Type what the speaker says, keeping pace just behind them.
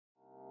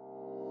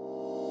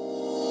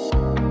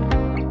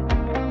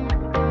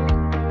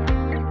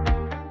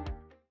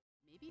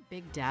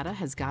Data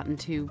has gotten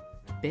too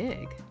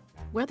big.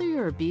 Whether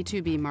you're a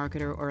B2B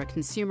marketer or a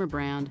consumer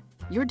brand,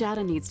 your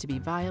data needs to be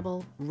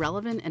viable,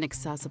 relevant, and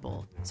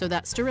accessible so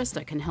that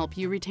Stirista can help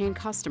you retain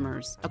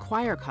customers,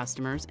 acquire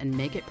customers, and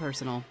make it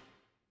personal.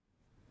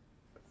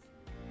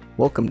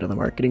 Welcome to the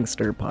Marketing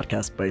Stir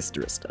podcast by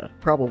Stirista,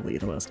 probably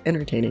the most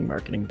entertaining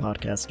marketing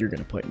podcast you're going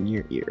to put in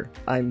your ear.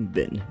 I'm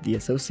Vin, the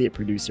associate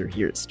producer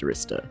here at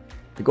Stirista.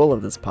 The goal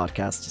of this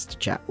podcast is to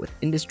chat with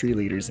industry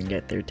leaders and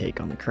get their take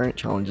on the current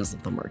challenges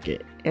of the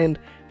market, and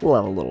we'll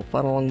have a little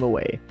fun along the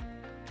way.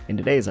 In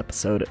today's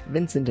episode,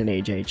 Vincent and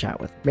Ajay chat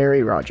with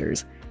Mary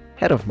Rodgers,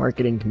 head of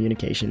marketing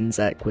communications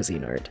at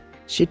Cuisinart.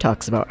 She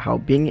talks about how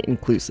being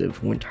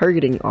inclusive when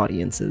targeting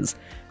audiences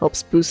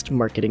helps boost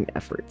marketing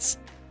efforts.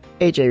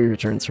 Ajay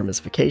returns from his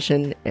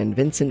vacation, and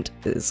Vincent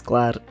is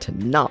glad to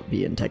not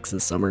be in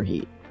Texas summer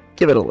heat.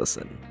 Give it a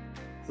listen.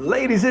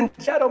 Ladies and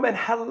gentlemen,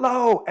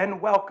 hello and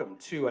welcome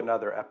to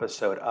another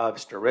episode of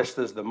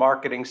Stirista's The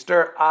Marketing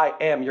Stir. I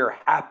am your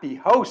happy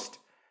host,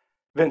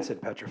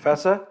 Vincent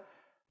Pietrafesa,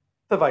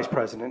 the Vice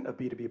President of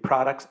B2B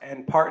Products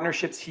and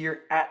Partnerships here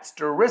at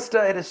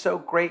Stirista. It is so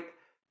great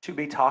to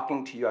be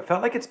talking to you. I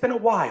felt like it's been a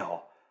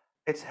while.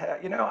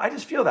 I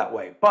just feel that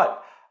way,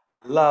 but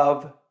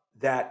love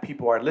that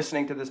people are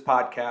listening to this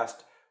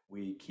podcast.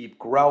 We keep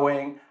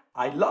growing.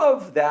 I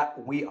love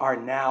that we are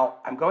now,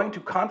 I'm going to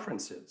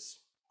conferences.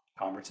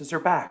 Conferences are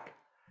back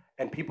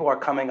and people are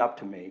coming up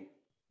to me.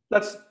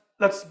 Let's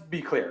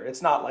be clear.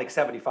 It's not like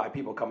 75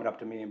 people coming up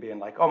to me and being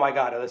like, oh my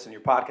God, I listen to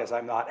your podcast.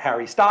 I'm not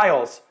Harry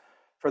Styles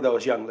for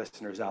those young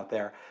listeners out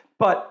there.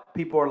 But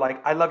people are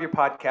like, I love your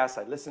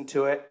podcast. I listen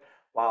to it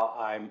while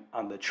I'm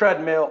on the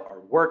treadmill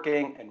or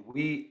working, and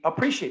we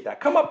appreciate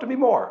that. Come up to me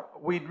more.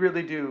 We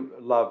really do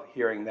love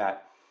hearing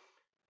that.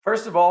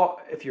 First of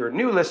all, if you're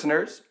new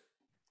listeners,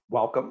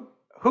 welcome.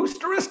 Who's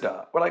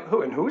Stirista? We're like,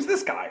 who? And who's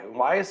this guy? And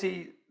why is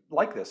he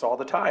like this all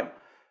the time?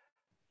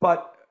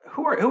 But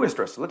who is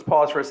Stirista? Let's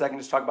pause for a second,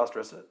 just talk about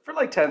Stirista for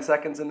like 10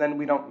 seconds, and then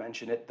we don't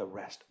mention it the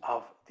rest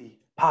of the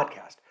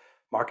podcast.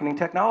 Marketing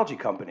technology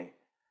company.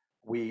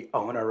 We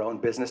own our own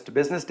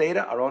business-to-business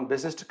data, our own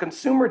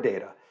business-to-consumer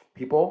data.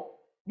 People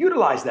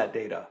utilize that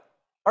data,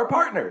 our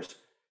partners,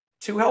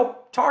 to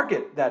help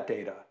target that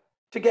data,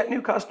 to get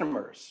new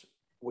customers.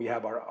 We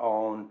have our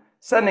own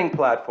sending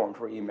platform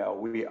for email.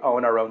 We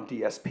own our own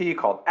DSP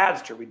called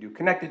Adster. We do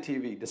connected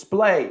TV,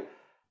 display,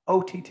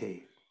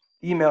 OTT.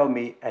 Email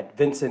me at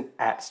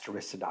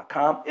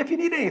vincent@stirista.com if you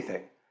need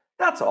anything.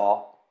 That's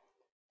all.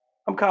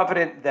 I'm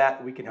confident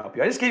that we can help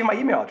you. I just gave you my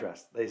email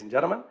address, ladies and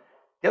gentlemen.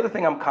 The other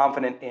thing I'm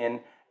confident in,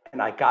 and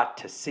I got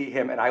to see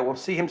him, and I will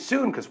see him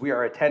soon because we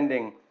are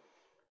attending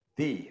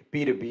the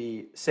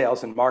B2B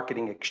Sales and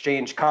Marketing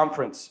Exchange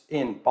Conference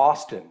in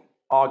Boston,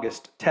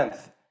 August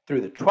 10th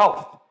through the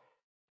 12th.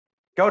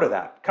 Go to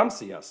that. Come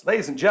see us.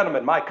 Ladies and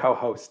gentlemen, my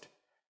co-host,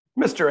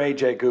 Mr.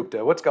 Ajay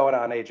Gupta. What's going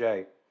on,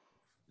 Ajay?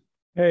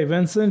 Hey,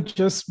 Vincent,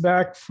 just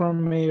back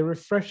from a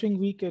refreshing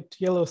week at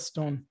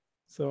Yellowstone.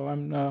 So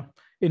I'm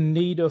in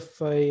need of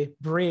a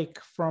break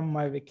from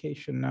my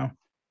vacation now.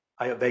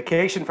 I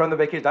vacation from the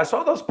vacation. I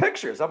saw those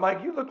pictures. I'm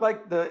like, you look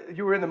like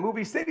you were in the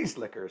movie City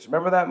Slickers.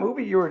 Remember that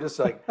movie? You were just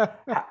like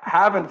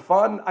having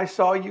fun. I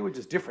saw you with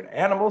just different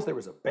animals. There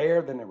was a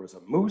bear, then there was a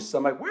moose.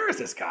 I'm like, where is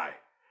this guy?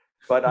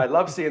 But I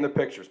love seeing the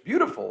pictures.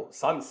 Beautiful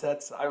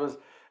sunsets. It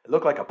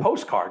looked like a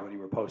postcard when you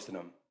were posting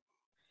them.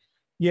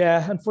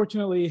 Yeah,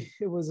 unfortunately,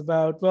 it was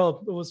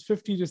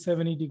 50 to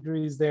 70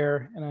 degrees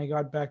there, and I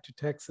got back to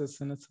Texas,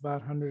 and it's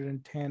about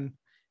 110.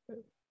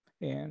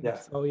 And yeah.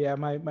 So, yeah,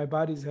 my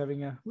body's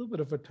having a little bit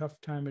of a tough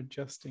time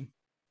adjusting.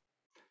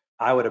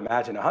 I would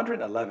imagine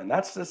 111.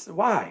 That's just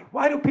why.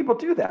 Why do people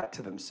do that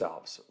to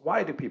themselves?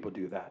 Why do people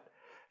do that?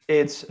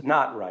 It's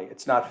not right.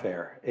 It's not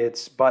fair.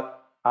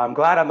 But I'm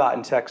glad I'm not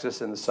in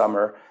Texas in the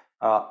summer.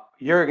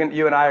 You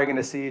and I are going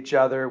to see each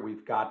other.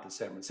 We've got the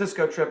San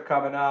Francisco trip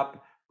coming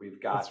up. We've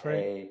got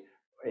a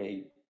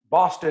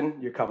Boston.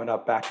 You're coming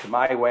up back to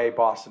my way,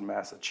 Boston,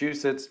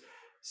 Massachusetts.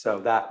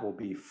 So that will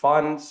be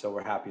fun. So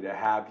we're happy to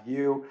have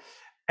you.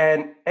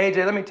 And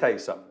Ajay, let me tell you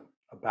something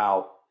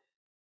about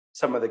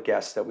some of the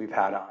guests that we've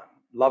had on.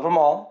 Love them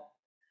all.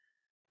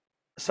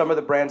 Some of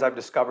the brands I've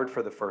discovered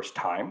for the first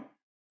time.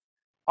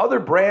 Other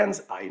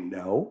brands I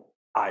know,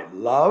 I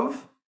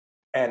love,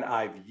 and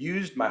I've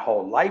used my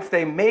whole life.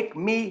 They make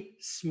me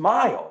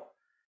smile.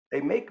 They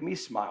make me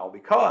smile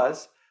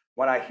because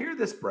when I hear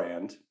this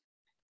brand,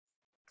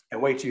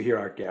 and wait till you hear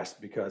our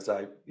guest because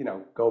I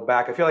go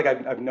back. I feel like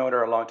I've known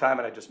her a long time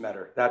and I just met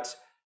her. That's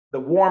the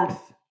warmth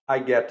I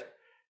get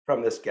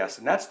from this guest.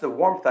 And that's the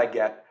warmth I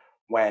get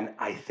when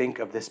I think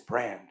of this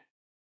brand.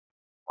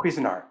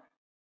 Cuisinart.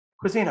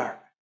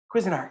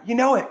 You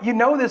know it. You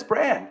know this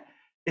brand.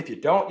 If you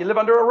don't, you live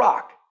under a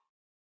rock.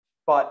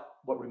 But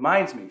what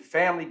reminds me,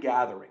 family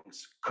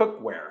gatherings,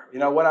 cookware,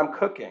 what I'm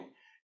cooking.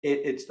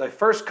 It's the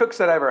first cooks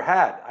that I ever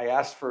had. I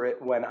asked for it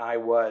when I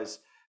was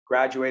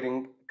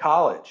graduating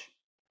college.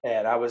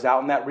 And I was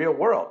out in that real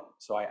world,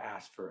 so I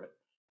asked for it.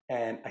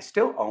 And I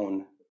still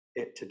own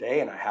it today,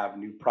 and I have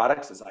new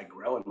products as I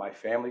grow and my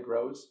family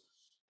grows.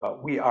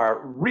 But we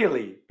are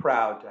really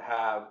proud to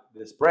have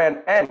this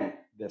brand and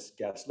this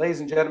guest.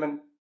 Ladies and gentlemen,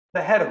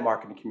 the head of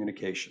marketing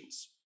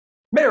communications,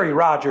 Mary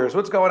Rodgers.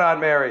 What's going on,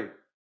 Mary?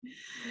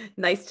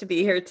 Nice to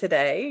be here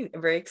today. I'm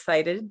very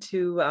excited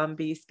to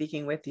be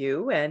speaking with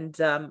you, and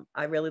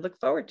I really look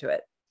forward to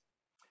it.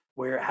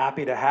 We're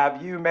happy to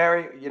have you,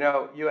 Mary. You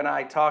know, you and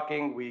I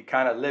talking, we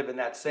kind of live in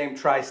that same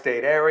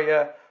tri-state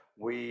area.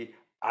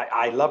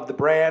 I love the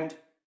brand.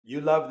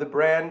 You love the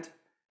brand.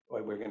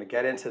 We're going to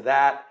get into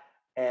that.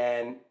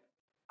 And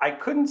I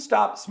couldn't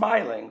stop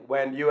smiling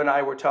when you and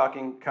I were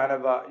talking kind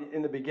of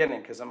in the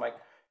beginning, because I'm like,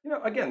 you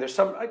know, again, there's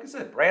some, like I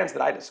said, brands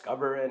that I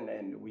discover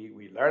and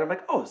we learn. I'm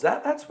like, oh,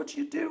 that's what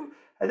you do?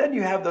 And then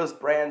you have those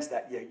brands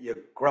that you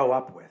grow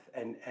up with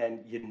and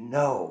you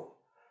know,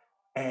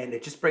 and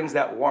it just brings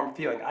that warm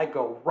feeling. I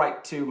go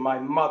right to my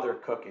mother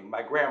cooking,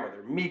 my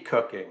grandmother, me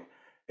cooking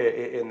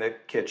in the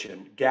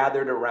kitchen,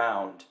 gathered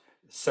around,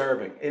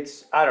 serving.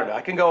 I don't know,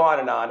 I can go on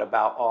and on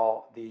about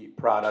all the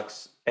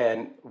products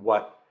and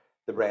what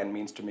the brand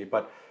means to me.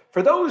 But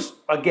for those,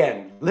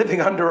 again,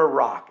 living under a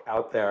rock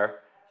out there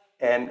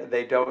and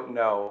they don't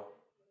know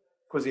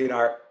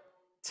Cuisinart,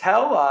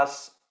 tell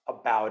us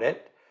about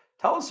it.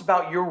 Tell us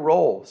about your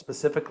role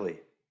specifically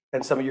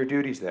and some of your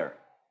duties there.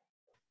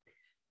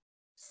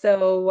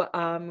 So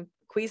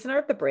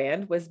Cuisinart, the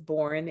brand, was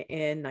born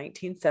in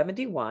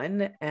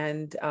 1971,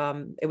 and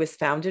it was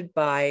founded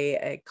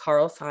by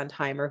Carl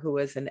Sondheimer, who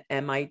was an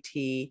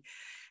MIT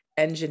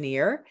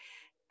engineer.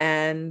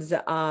 And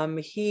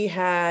he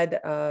had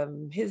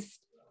his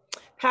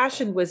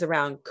passion was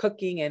around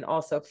cooking and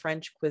also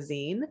French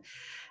cuisine.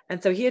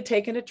 And so he had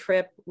taken a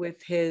trip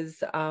with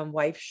his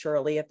wife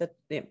Shirley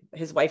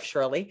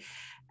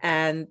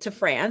and to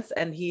France,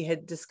 and he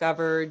had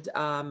discovered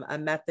a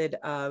method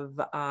of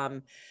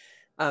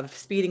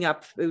speeding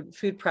up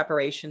food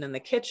preparation in the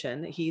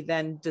kitchen. He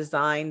then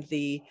designed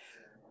the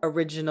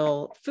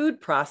original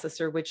food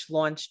processor, which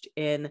launched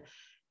in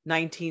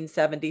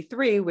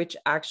 1973, which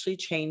actually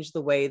changed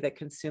the way that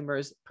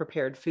consumers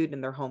prepared food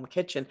in their home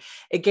kitchen.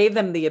 It gave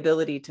them the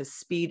ability to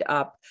speed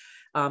up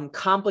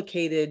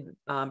complicated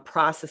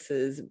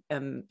processes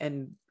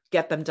and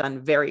get them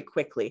done very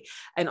quickly.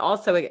 And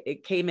also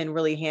it came in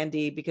really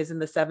handy because in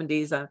the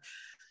 70s,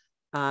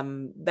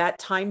 that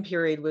time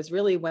period was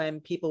really when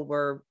people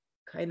were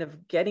kind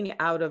of getting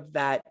out of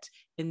that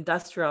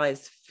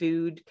industrialized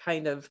food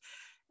kind of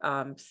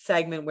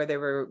segment where they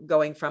were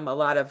going from a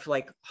lot of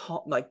like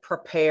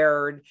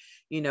prepared,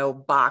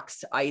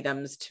 boxed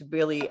items to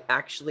really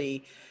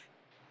actually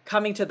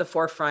coming to the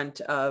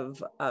forefront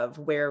of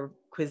where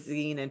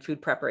cuisine and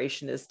food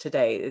preparation is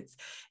today.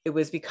 It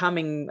was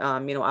becoming,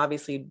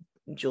 obviously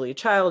Julia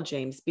Child,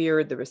 James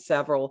Beard. There were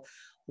several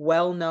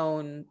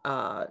well-known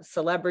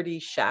celebrity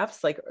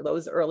chefs, like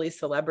those early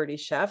celebrity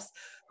chefs,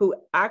 who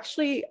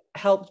actually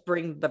helped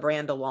bring the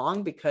brand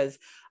along because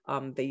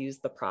they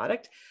used the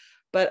product.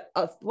 But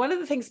one of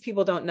the things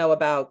people don't know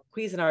about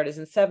Cuisinart is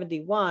in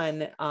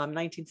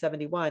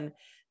 1971,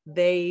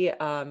 they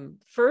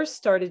first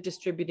started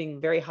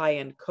distributing very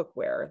high-end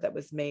cookware that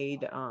was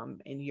made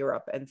in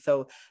Europe. And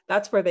so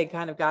that's where they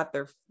kind of got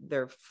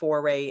their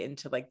foray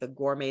into like the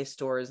gourmet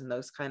stores and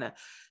those kind of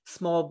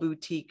small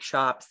boutique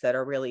shops that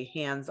are really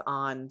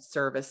hands-on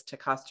service to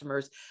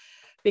customers.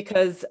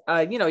 Because,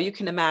 you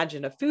can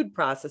imagine a food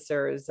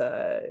processor is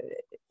a,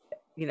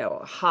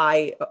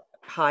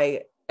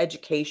 high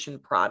education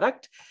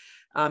product.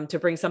 To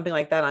bring something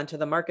like that onto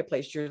the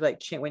marketplace, you're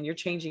like, when you're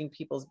changing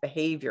people's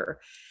behavior,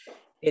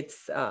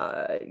 it's,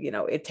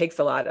 it takes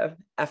a lot of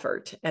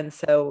effort. And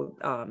so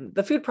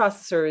the food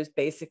processor is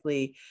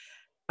basically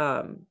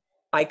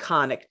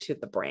iconic to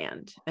the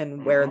brand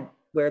and where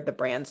the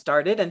brand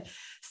started. And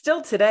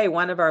still today,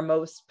 one of our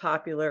most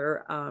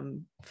popular,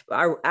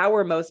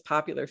 our most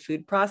popular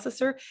food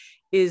processor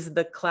is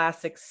the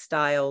classic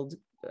styled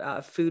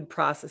food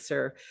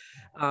processor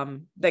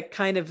that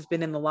kind of has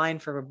been in the line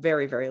for a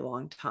very, very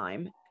long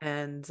time.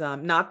 And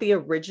not the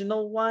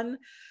original one,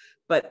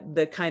 but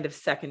the kind of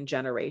second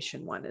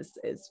generation one it's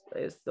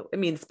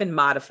been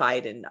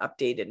modified and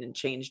updated and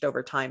changed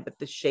over time, but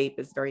the shape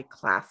is very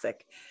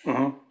classic,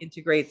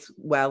 integrates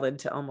well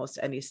into almost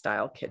any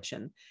style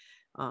kitchen.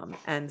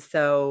 And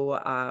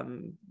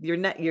so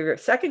your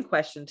second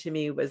question to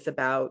me was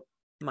about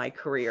my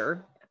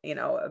career,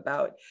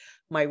 about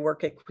my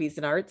work at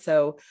Cuisinart.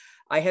 So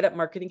I head up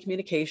marketing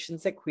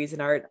communications at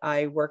Cuisinart.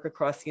 I work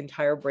across the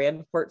entire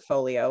brand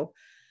portfolio.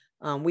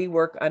 We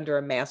work under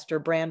a master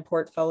brand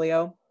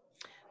portfolio,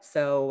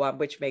 so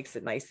which makes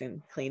it nice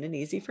and clean and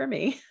easy for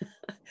me.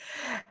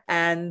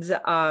 And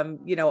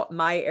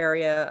my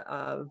area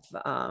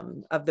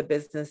of the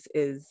business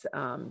is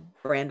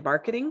brand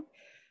marketing.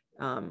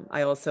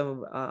 I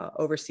also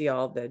oversee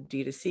all the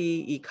D2C,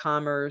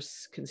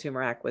 e-commerce,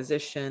 consumer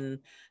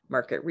acquisition,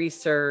 market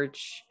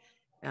research.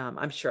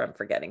 I'm sure I'm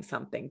forgetting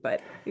something,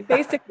 but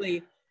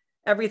basically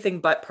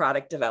everything but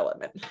product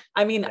development.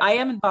 I mean, I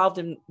am involved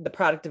in the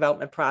product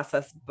development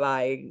process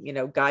by,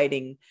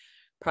 guiding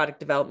product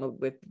development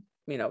with,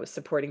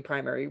 supporting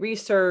primary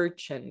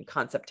research and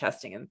concept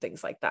testing and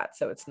things like that.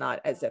 So it's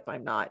not as if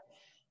I'm not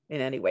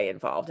in any way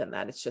involved in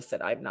that. It's just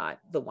that I'm not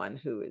the one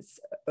who is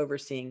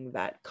overseeing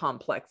that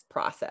complex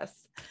process.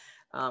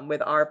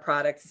 With our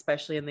products,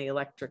 especially in the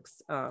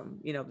electrics,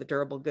 the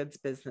durable goods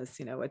business,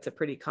 it's a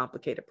pretty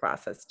complicated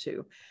process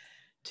to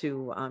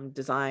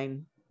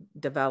design,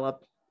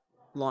 develop,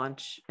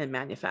 launch, and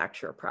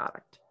manufacture a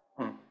product.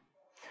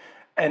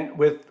 And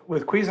with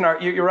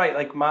Cuisinart, you're right.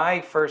 Like my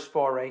first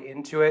foray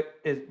into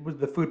it was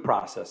the food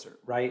processor,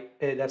 right?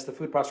 That's the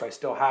food processor. I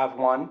still have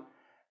one.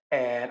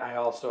 And I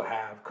also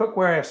have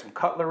cookware, I have some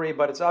cutlery,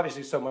 but it's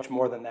obviously so much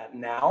more than that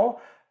now.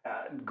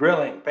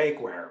 Grilling,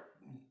 bakeware,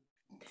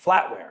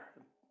 flatware.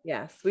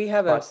 Yes, we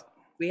have a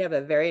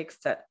very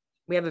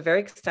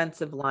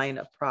extensive line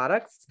of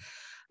products.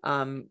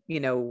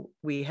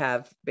 We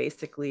have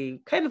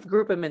basically kind of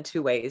group them in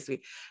two ways.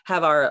 We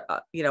have our,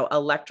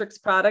 electrics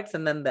products,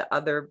 and then the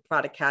other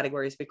product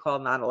categories we call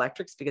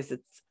non-electrics, because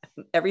it's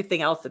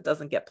everything else that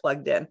doesn't get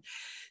plugged in.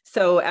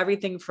 So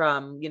everything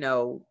from,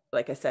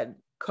 like I said,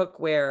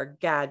 cookware,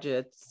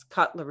 gadgets,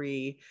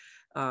 cutlery,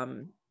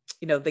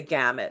 the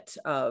gamut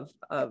of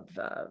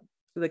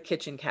the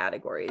kitchen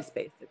categories.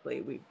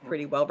 Basically, we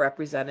pretty well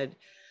represented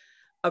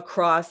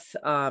across,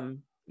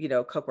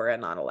 cookware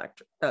and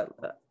non-electric,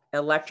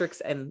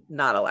 electrics and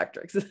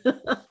non-electrics.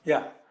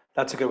 Yeah,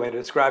 that's a good way to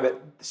describe it.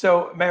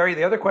 So, Mary,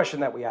 the other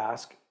question that we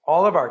ask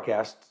all of our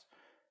guests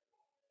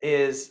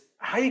is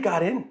how you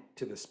got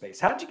into this space.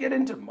 How'd you get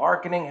into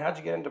marketing? How'd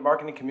you get into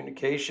marketing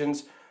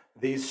communications?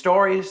 These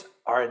stories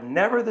are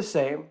never the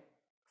same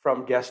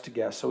from guest to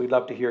guest, so we'd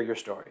love to hear your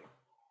story.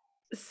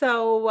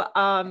 So,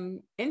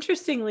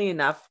 interestingly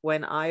enough,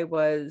 when I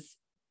was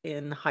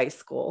in high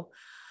school,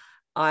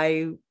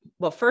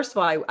 first of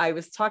all, I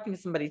was talking to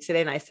somebody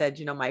today, and I said,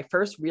 my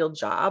first real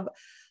job,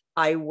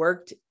 I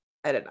worked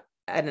at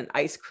an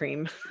ice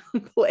cream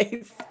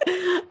place.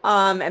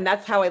 And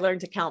that's how I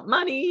learned to count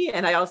money.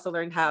 And I also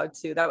learned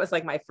that was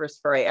like my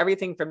first foray,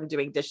 everything from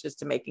doing dishes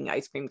to making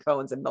ice cream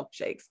cones and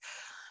milkshakes.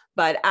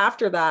 But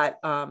after that,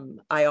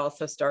 I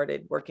also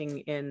started working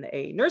in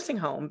a nursing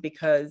home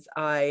because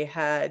I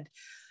had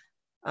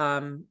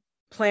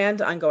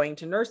planned on going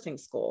to nursing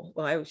school.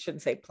 Well, I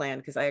shouldn't say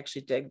planned, because I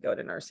actually did go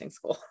to nursing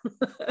school.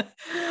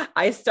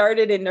 I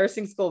started in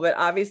nursing school, but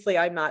obviously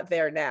I'm not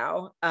there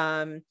now.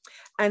 And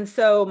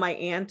so my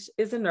aunt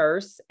is a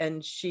nurse,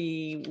 and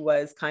she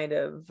was kind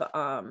of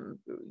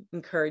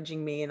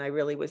encouraging me, and I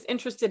really was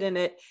interested in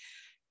it.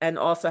 And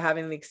also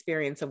having the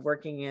experience of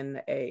working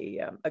in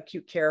a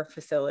acute care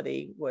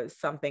facility was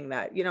something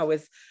that,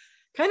 was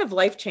kind of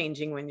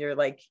life-changing when you're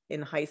like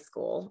in high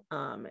school.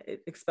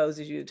 It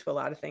exposes you to a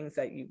lot of things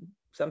that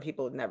some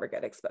people would never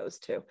get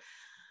exposed to.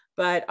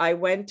 But I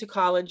went to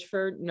college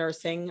for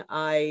nursing.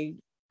 I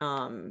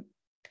was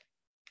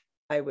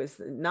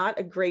not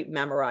a great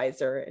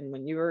memorizer. And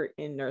when you were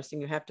in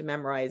nursing, you have to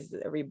memorize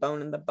every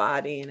bone in the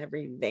body and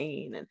every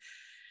vein. And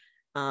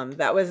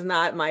that was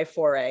not my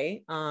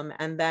foray.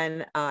 And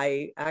then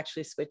I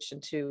actually switched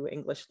into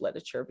English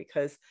literature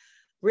because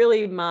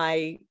really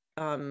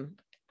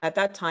at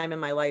that time in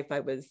my life, I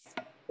was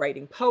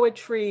writing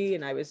poetry,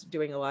 and I was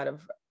doing a lot of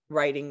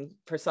writing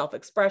for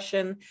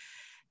self-expression.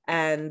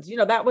 And,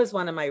 that's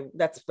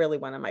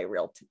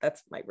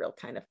my real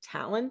kind of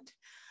talent.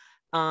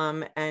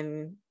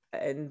 And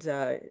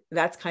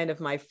that's kind of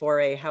my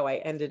foray, how I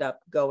ended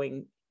up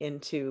going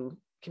into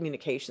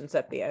communications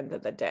at the end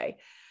of the day.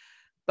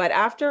 But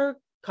after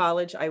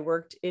college, I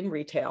worked in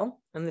retail,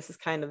 and this is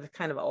kind of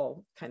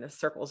all kind of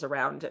circles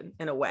around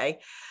in a way.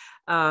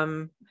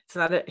 It's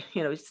not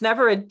it's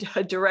never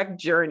a direct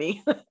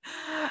journey.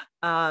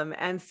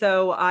 And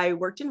so I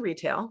worked in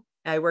retail.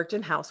 I worked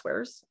in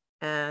housewares,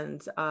 and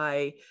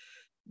I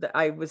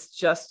was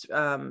just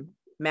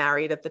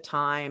married at the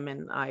time,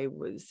 and I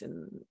was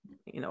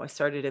I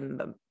started in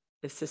the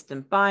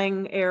assistant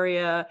buying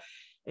area,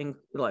 and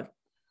like,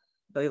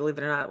 believe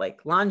it or not,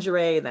 like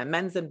lingerie, then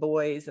men's and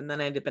boys, and then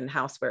I ended up in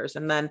housewares.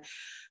 And then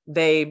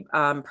they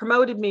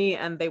promoted me,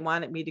 and they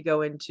wanted me to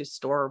go into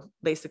store.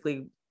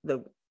 Basically,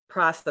 the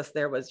process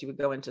there was you would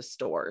go into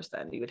stores,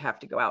 then you would have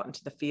to go out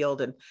into the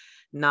field and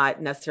not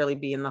necessarily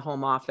be in the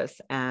home office.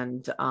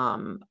 And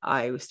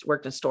I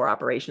worked in store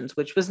operations,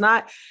 which was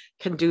not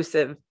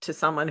conducive to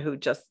someone who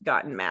just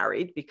gotten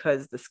married,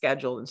 because the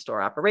schedule in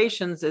store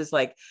operations is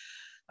like,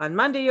 on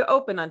Monday you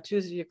open, on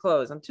Tuesday you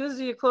close, on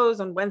Tuesday you close,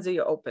 on Wednesday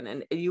you open.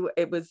 And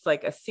it was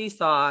like a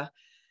seesaw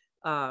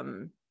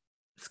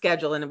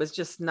schedule, and it was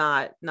just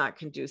not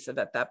conducive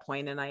at that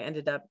point. And I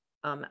ended up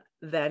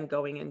then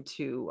going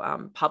into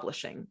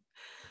publishing.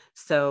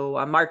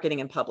 So marketing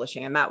and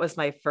publishing. And that was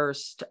my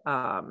first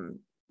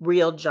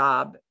real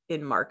job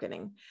in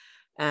marketing.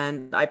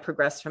 And I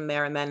progressed from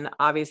there. And then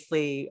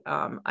obviously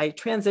I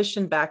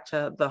transitioned back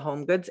to the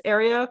home goods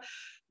area,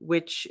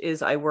 which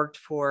is I worked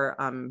for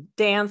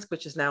Dansk,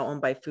 which is now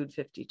owned by Food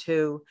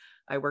 52.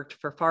 I worked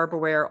for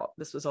Farberware.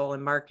 This was all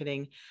in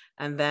marketing.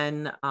 And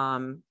then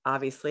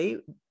obviously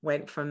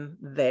went from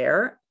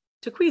there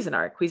to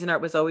Cuisinart.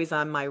 Cuisinart was always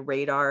on my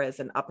radar as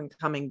an up and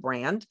coming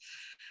brand.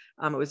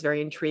 It was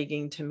very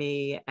intriguing to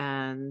me.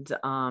 And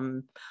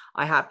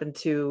I happened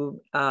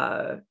to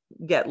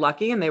get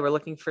lucky, and they were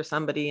looking for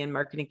somebody in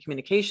marketing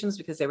communications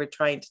because they were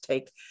trying to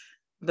take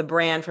the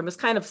brand from, it was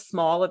kind of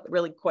small,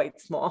 really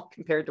quite small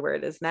compared to where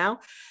it is now.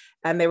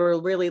 And they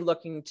were really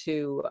looking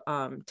to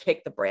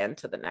take the brand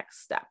to the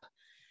next step.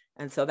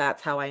 And so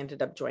that's how I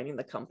ended up joining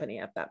the company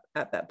at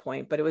that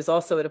point. But it was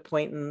also at a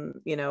point in,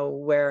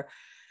 where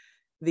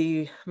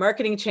the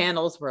marketing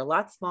channels were a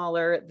lot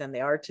smaller than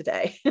they are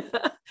today.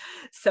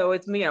 So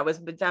it's, it was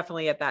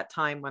definitely at that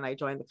time when I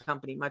joined the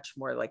company, much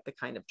more like the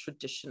kind of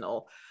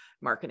traditional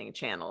marketing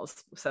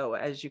channels. So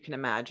as you can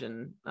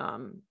imagine,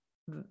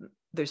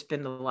 there's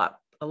been a lot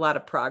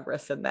of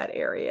progress in that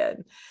area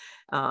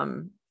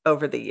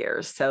over the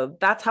years. So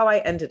that's how I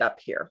ended up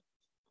here.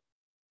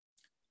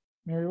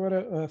 Mary, what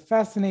a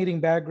fascinating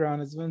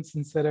background. As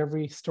Vincent said,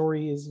 every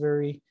story is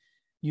very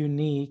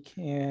unique,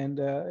 and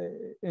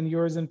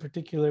yours in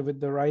particular with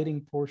the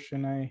writing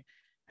portion. I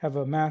have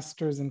a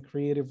master's in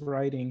creative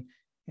writing,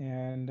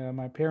 and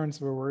my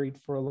parents were worried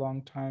for a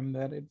long time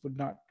that it would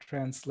not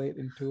translate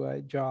into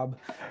a job.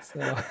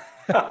 So,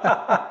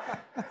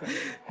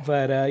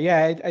 but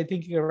I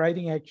think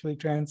writing actually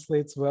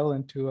translates well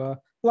into a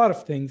lot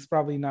of things.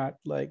 Probably not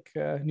like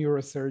a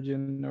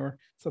neurosurgeon or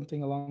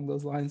something along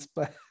those lines,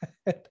 but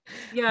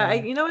yeah,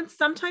 and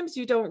sometimes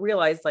you don't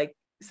realize like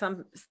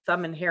some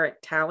inherent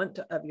talent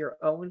of your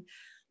own,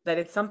 that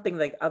it's something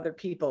like other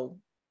people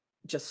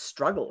just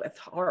struggle with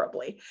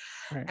horribly.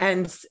 Right.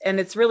 And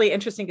it's really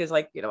interesting because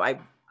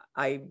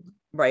I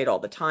write all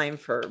the time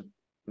for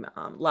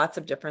lots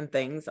of different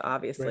things,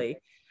 obviously.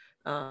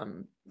 Right.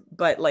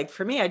 But like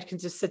for me, I can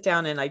just sit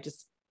down and I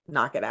just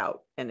knock it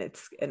out. And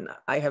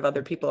I have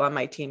other people on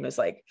my team who's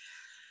like,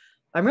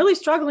 I'm really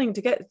struggling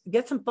to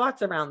get some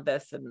thoughts around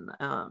this. And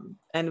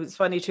it was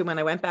funny too, when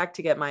I went back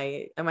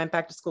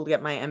to school to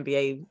get my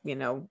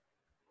MBA,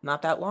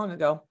 not that long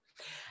ago.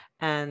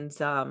 And,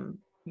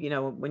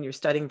 when you're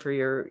studying for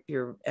your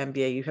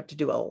MBA, you have to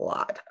do a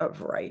lot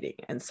of writing.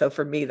 And so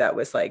for me, I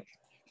was like,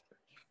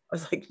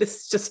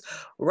 this is just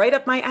right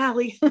up my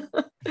alley.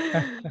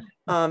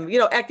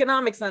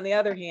 Economics, on the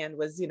other hand,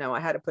 was, I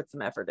had to put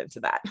some effort into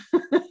that.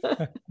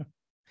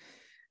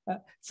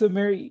 So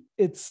Mary,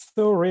 it's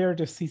so rare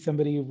to see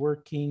somebody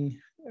working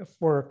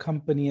for a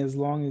company as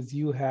long as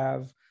you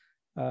have,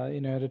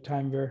 at a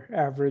time where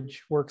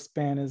average work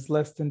span is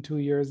less than 2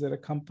 years at a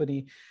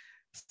company.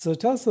 So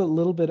tell us a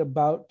little bit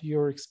about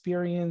your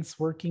experience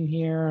working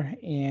here,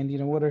 and,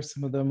 what are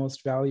some of the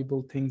most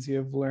valuable things you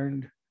have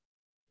learned?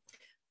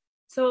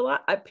 So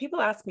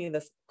people ask me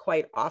this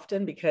quite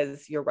often,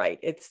 because you're right.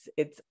 It's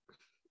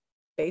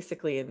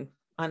basically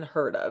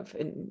unheard of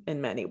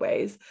in many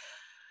ways.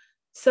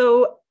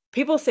 So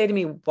people say to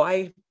me,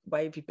 why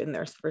have you been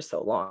there for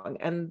so long?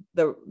 And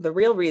the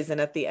real reason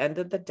at the end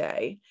of the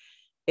day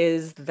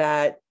is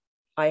that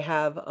I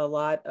have a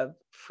lot of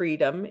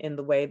freedom in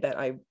the way that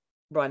I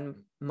run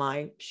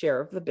my share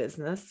of the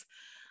business.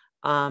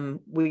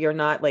 We are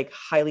not like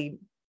highly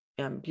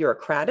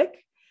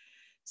bureaucratic.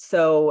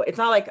 So it's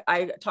not like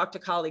I talk to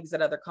colleagues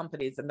at other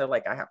companies and they're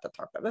like, I have to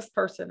talk to this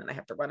person and I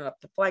have to run it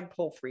up the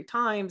flagpole 3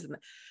 times.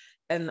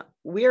 And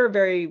we're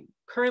very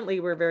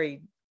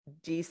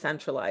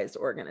decentralized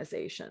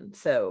organization.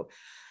 So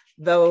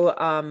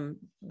though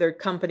their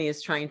company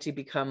is trying to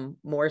become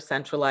more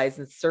centralized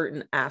in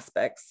certain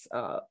aspects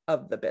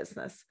of the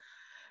business.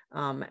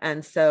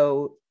 And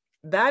so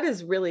that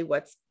is really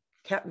what's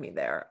kept me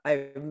there.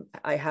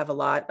 I have a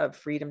lot of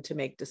freedom to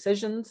make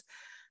decisions.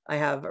 I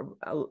have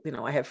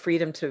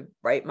freedom to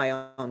write my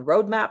own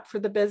roadmap for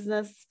the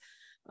business.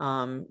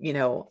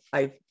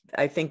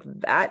 I think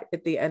that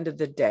at the end of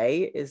the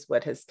day is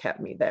what has kept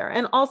me there.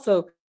 And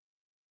also,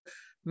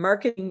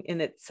 marketing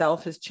in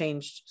itself has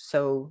changed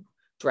so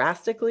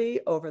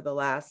drastically over the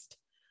last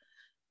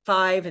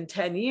 5 and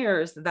 10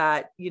 years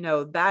that,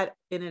 that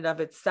in and of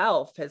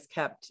itself has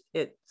kept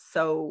it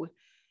so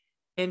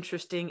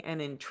interesting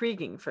and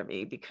intriguing for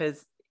me,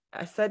 because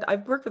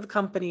I've worked with a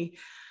company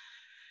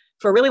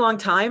for a really long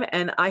time,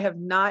 and I have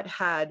not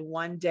had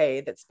one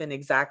day that's been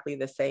exactly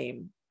the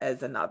same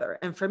as another.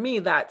 And for me,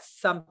 that's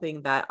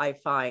something that I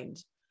find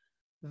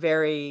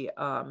very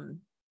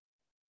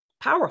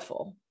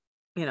powerful,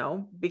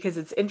 because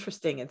it's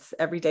interesting. It's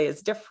every day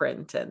is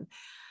different. And,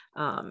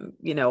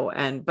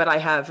 but I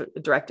have a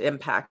direct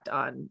impact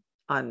on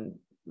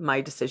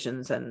my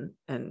decisions and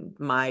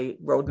my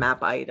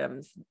roadmap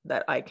items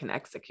that I can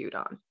execute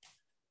on.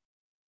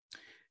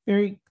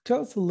 Mary,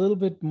 tell us a little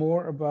bit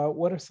more about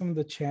what are some of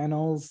the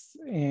channels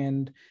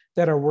and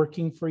that are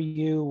working for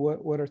you.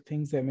 What are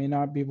things that may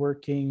not be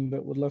working,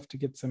 but would love to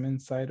get some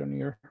insight on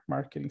your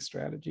marketing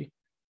strategy.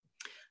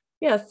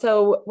 Yeah.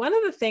 So one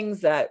of the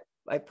things that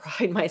I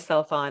pride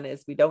myself on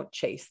is we don't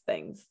chase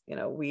things.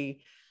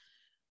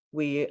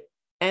 We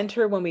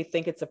enter when we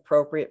think it's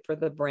appropriate for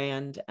the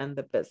brand and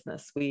the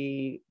business.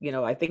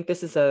 I think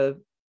this is an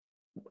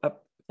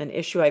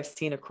issue I've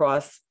seen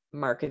across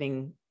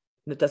marketing.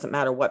 It doesn't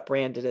matter what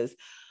brand it is,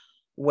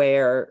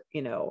 where,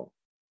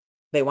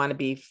 They want to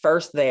be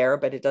first there,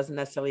 but it doesn't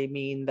necessarily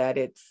mean that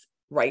it's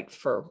right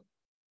for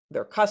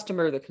their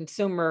customer, the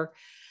consumer.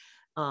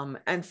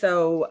 And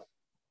so,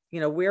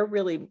 we're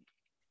really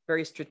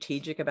very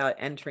strategic about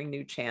entering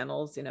new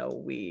channels.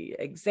 We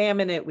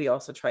examine it. We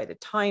also try to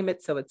time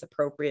it so it's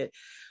appropriate.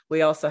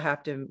 We also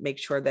have to make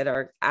sure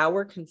that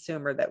our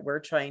consumer that we're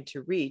trying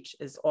to reach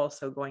is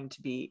also going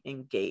to be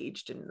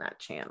engaged in that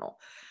channel.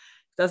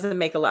 It doesn't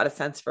make a lot of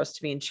sense for us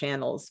to be in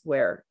channels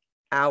where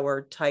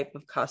our type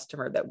of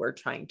customer that we're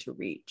trying to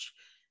reach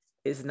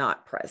is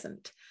not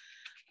present.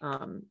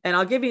 And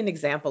I'll give you an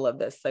example of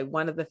this. Like,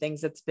 one of the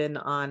things that's been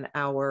on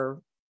our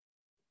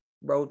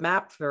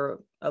roadmap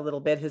for a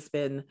little bit has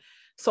been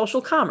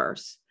social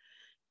commerce.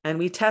 And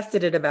we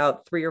tested it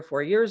about 3 or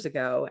 4 years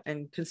ago,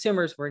 and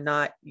consumers were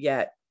not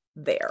yet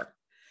there.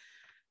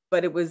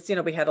 But it was,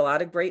 we had a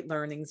lot of great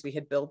learnings. We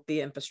had built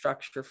the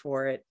infrastructure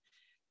for it,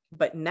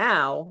 but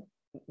now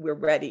we're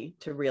ready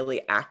to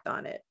really act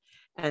on it.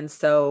 And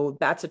so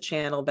that's a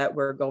channel that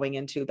we're going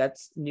into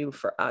that's new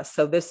for us.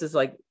 So this is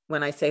like,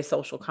 when I say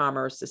social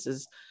commerce, this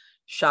is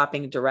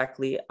shopping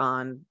directly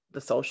on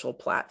the social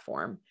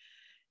platform.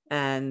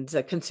 And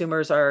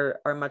consumers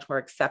are much more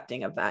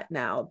accepting of that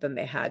now than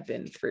they had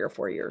been 3 or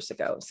 4 years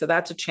ago. So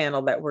that's a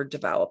channel that we're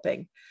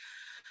developing.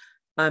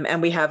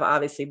 And we have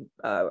obviously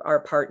our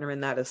partner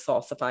in that is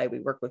Salsify. We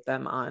work with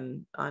them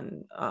on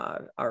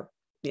our,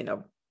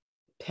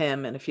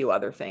 PIM and a few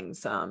other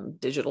things,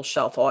 digital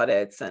shelf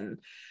audits. And,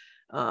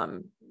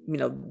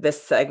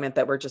 this segment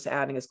that we're just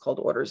adding is called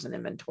orders and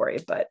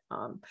inventory. But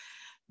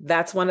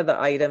that's one of the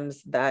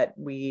items that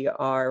we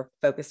are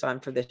focused on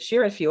for this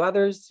year. A few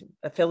others.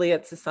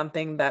 Affiliates is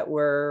something that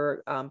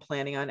we're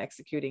planning on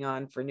executing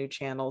on for new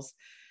channels.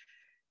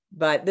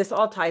 But this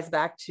all ties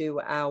back to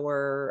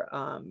our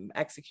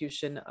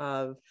execution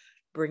of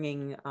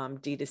bringing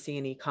D2C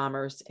and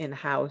e-commerce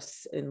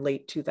in-house in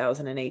late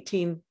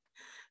 2018.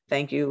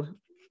 Thank you.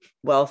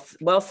 Well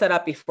set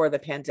up before the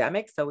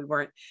pandemic, so we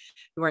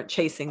weren't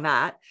chasing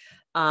that.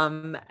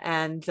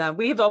 And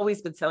we have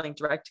always been selling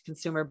direct to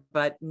consumer,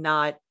 but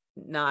not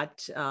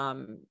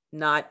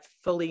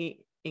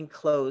fully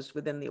enclosed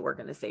within the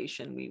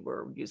organization. We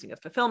were using a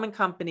fulfillment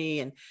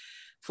company and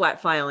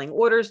flat filing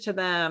orders to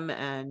them,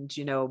 and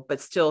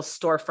but still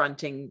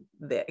storefronting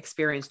the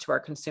experience to our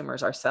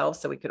consumers ourselves,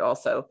 so we could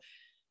also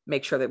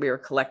make sure that we were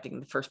collecting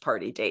the first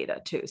party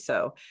data too.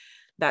 So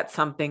that's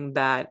something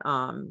that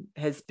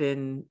has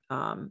been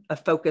a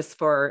focus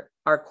for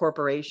our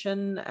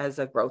corporation as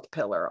a growth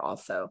pillar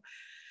also.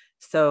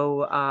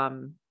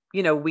 So,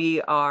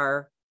 we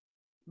are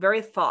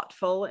very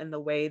thoughtful in the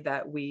way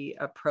that we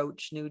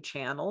approach new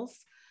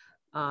channels.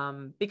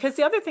 Because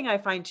the other thing I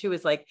find too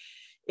is, like,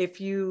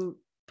 if you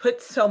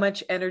put so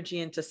much energy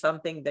into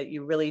something that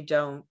you really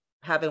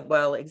haven't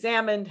well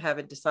examined,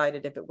 haven't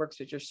decided if it works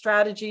with your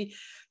strategy,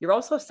 you're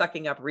also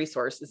sucking up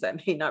resources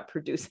that may not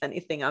produce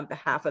anything on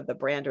behalf of the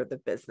brand or the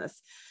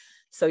business.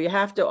 So you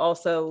have to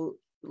also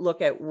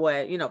look at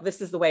what,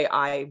 this is the way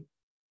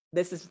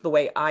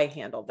I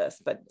handle this,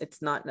 but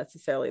it's not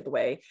necessarily the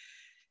way.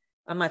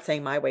 I'm not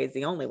saying my way is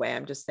the only way.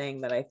 I'm just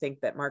saying that I think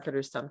that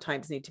marketers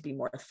sometimes need to be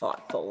more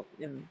thoughtful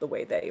in the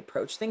way they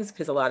approach things,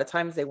 because a lot of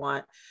times they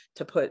want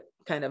to put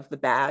kind of the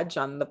badge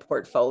on the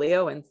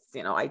portfolio and,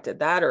 I did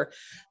that. Or,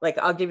 like,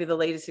 I'll give you the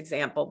latest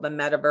example, the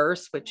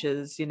metaverse, which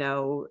is,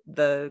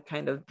 the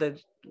kind of the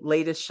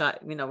latest,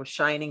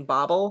 shining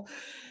bauble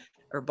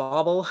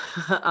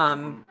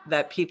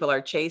that people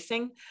are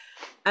chasing.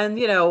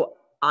 And,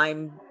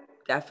 I'm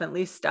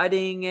definitely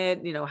studying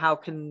it. How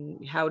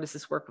does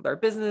this work with our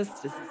business?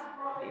 Is this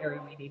the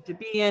area we need to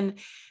be in?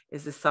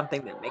 Is this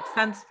something that makes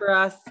sense for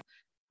us?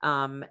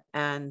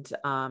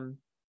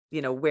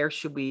 Where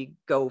should we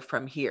go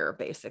from here,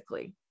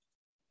 basically?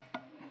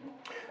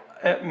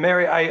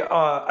 Mary,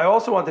 I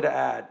also wanted to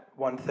add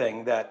one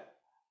thing that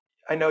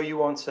I know you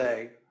won't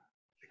say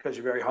because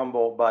you're very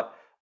humble, but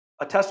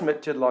a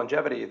testament to the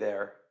longevity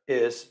there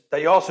is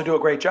that you also do a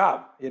great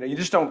job. You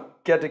just don't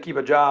get to keep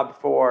a job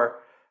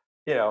for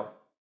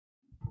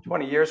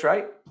 20 years,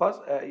 right? Plus,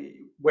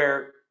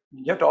 where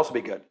you have to also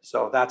be good.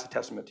 So that's a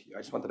testament to you.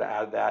 I just wanted to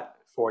add that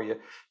for you.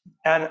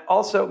 And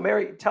also,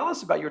 Mary, tell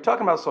us about, you were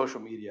talking about social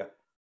media.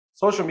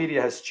 Social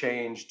media has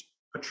changed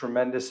a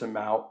tremendous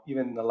amount,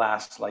 even in the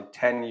last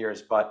 10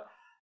 years, but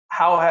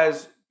how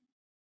has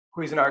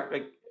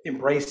Cuisinart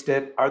embraced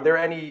it? Are there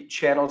any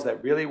channels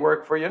that really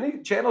work for you?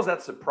 Any channels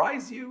that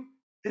surprise you?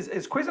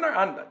 Is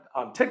Cuisinart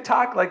on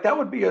TikTok? That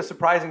would be a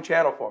surprising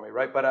channel for me,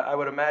 right? But I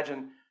would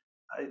imagine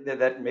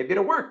that maybe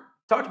it'll work.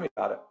 Talk to me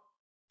about it.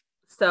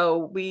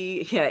 So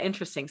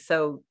interesting.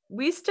 So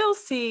we still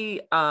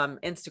see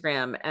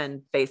Instagram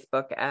and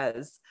Facebook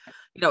as,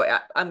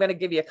 I'm going to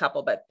give you a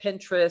couple, but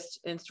Pinterest,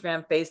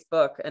 Instagram,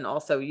 Facebook, and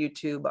also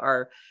YouTube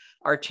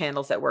are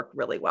channels that work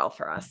really well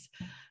for us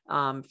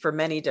for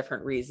many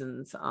different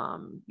reasons.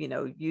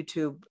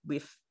 YouTube,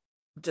 we've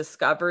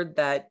discovered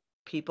that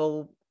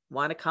people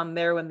want to come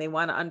there when they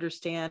want to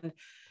understand,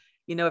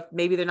 if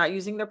maybe they're not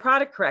using their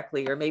product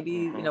correctly, or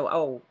maybe,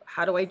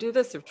 how do I do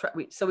this?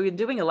 So we've been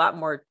doing a lot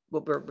more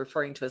what we're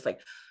referring to as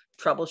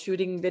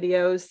troubleshooting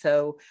videos.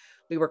 So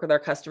we work with our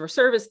customer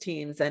service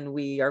teams and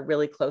we are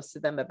really close to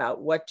them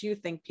about what do you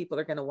think people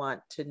are going to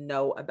want to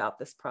know about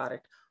this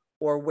product,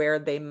 or where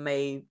they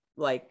may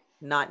like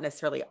not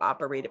necessarily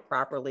operate it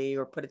properly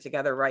or put it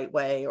together right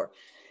way,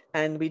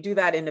 and we do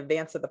that in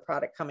advance of the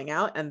product coming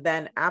out. And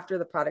then after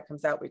the product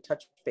comes out, we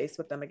touch base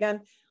with them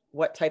again.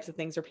 What types of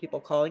things are people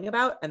calling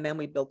about? And then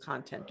we build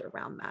content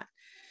around that.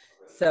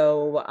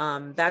 So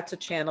that's a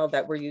channel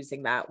that we're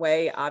using that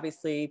way.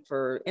 Obviously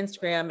for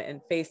Instagram and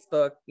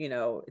Facebook,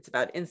 it's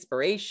about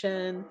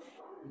inspiration,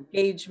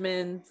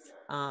 engagement.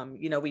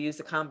 We use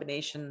a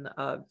combination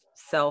of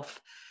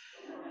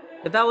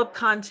self-developed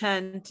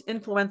content,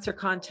 influencer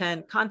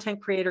content,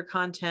 content creator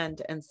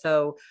content. And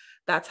so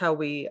that's how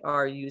we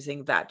are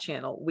using that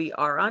channel. We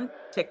are on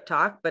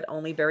TikTok, but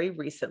only very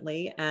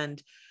recently.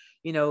 And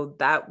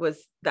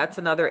that's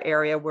another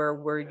area where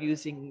we're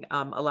using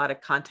a lot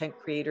of content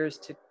creators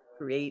to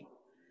create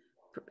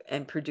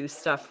and produce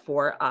stuff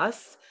for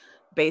us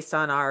based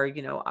on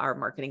our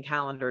marketing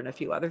calendar and a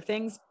few other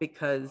things,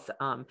 because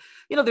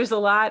there's a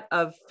lot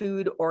of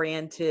food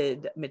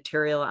oriented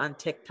material on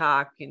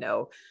TikTok,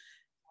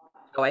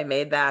 how I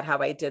made that, how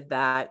I did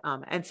that.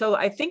 And so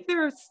I think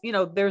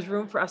there's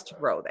room for us to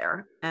grow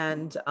there.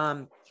 And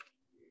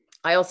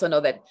I also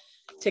know that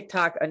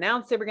TikTok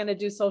announced they were going to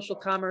do social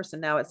commerce,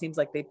 and now it seems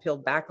like they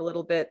peeled back a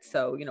little bit.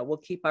 So, we'll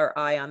keep our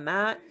eye on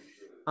that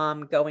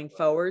going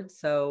forward.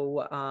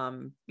 So,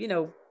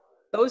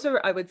 those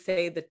are, I would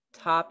say, the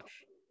top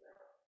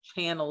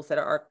channels that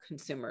our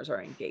consumers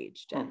are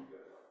engaged in.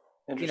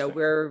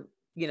 We're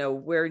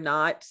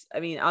not,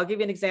 I'll give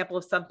you an example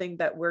of something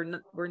that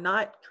we're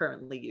not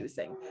currently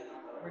using.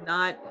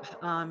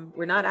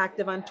 We're not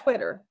active on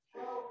Twitter.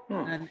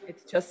 And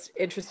it's just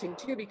interesting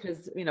too,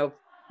 because,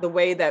 the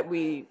way that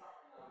we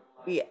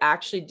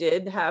actually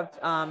did have,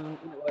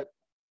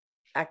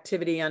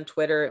 activity on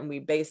Twitter, and we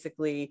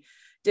basically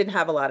didn't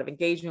have a lot of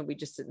engagement. We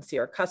just didn't see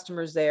our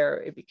customers there.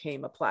 It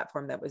became a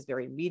platform that was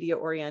very media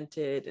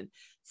oriented and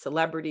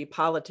celebrity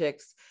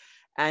politics.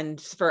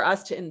 And for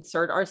us to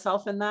insert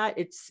ourselves in that,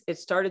 it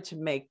started to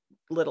make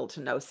little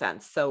to no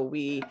sense. So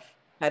we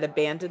had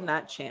abandoned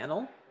that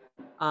channel.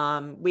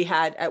 We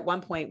had, at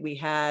one point, we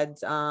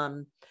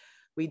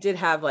did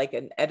have like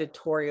an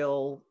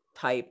editorial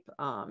type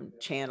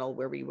channel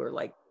where we were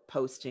like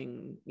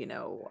posting,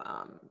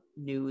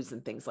 news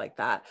and things like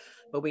that.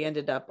 But we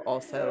ended up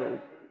also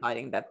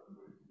finding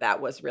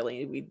that was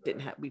really,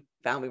 we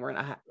found we were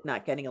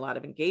not getting a lot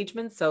of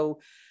engagement. So,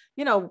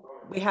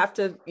 you have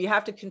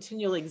to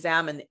continually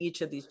examine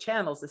each of these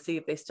channels to see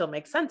if they still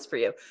make sense for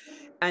you.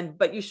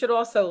 But you should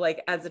also,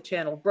 like, as the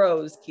channel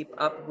grows, keep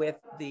up with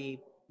the,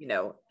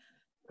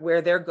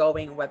 where they're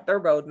going, what their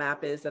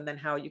roadmap is, and then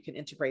how you can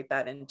integrate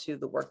that into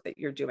the work that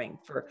you're doing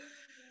for,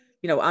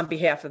 on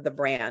behalf of the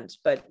brand.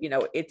 But,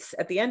 it's,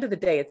 at the end of the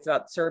day, it's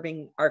about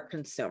serving our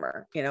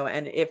consumer,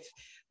 and if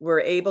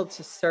we're able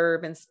to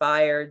serve,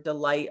 inspire,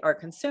 delight our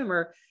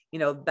consumer,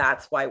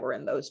 that's why we're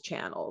in those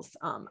channels.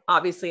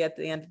 Obviously, at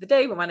the end of the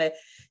day, we want to,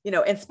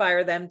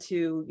 inspire them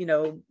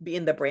to, be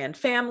in the brand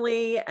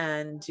family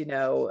and,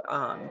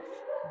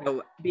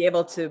 be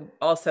able to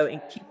also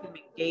keep them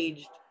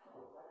engaged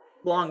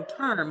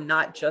long-term,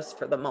 not just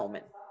for the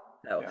moment.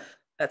 So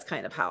that's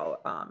kind of how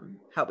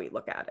we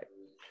look at it.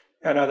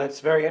 I know that's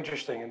very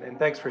interesting, and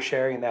thanks for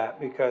sharing that,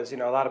 because a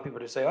lot of people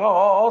just say, "Oh,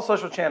 all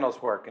social channels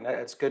work," and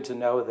it's good to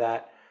know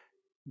that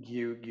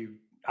you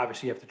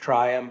obviously have to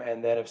try them,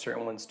 and then if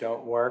certain ones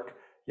don't work,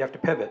 you have to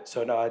pivot.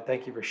 So no, I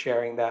thank you for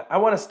sharing that. I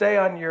want to stay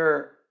on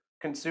your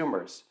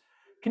consumers.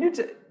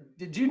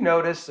 Did you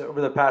notice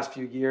over the past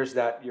few years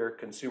that your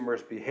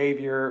consumers'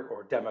 behavior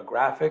or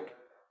demographic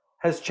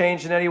has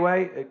changed in any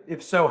way?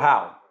 If so,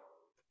 how?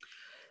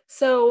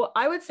 So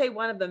I would say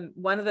one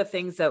of the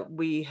things that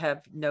we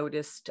have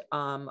noticed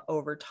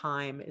over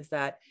time is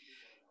that,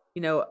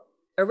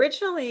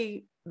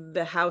 originally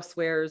the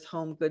housewares,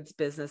 home goods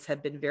business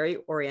had been very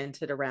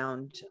oriented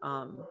around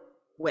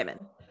women.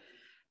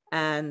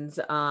 And,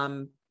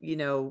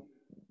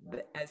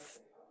 as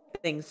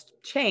things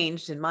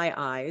changed in my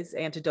eyes,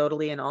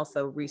 anecdotally and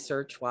also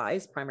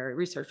primary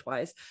research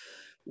wise,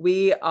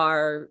 we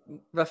are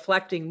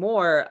reflecting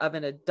more of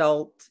an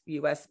adult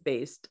US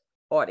based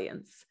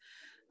audience.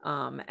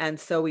 And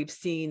so we've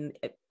seen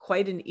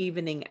quite an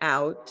evening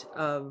out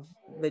of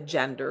the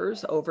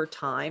genders over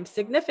time,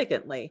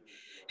 significantly.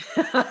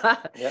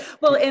 Yeah.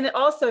 Well, and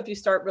also if you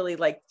start really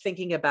like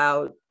thinking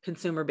about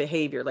consumer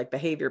behavior, like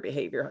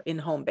behavior,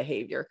 in-home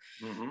behavior,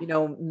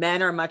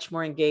 men are much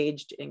more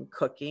engaged in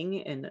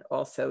cooking and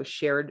also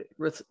shared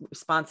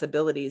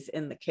responsibilities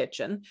in the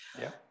kitchen.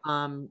 Yeah.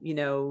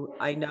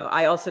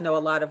 I also know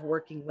a lot of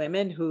working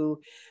women who,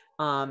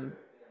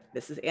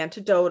 this is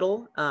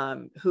anecdotal,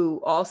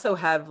 who also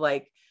have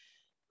the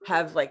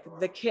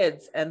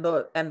kids and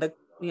the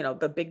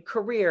the big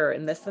career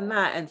and this and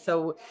that. And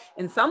so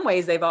in some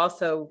ways they've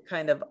also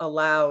kind of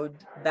allowed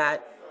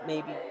that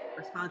maybe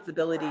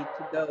responsibility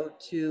to go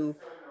to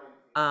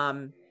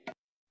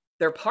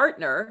their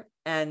partner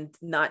and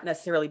not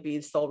necessarily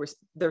be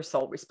their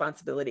sole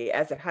responsibility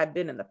as it had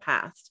been in the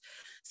past.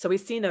 So we've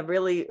seen a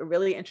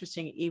really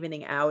interesting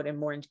evening out and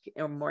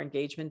more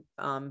engagement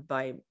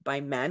by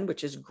men,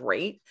 which is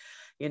great.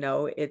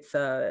 It's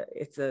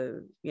a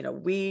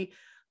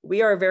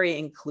we are a very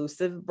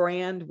inclusive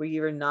brand. We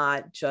are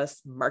not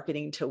just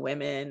marketing to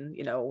women.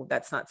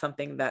 That's not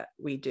something that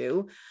we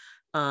do.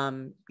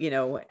 And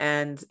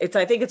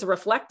I think it's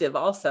reflective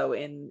also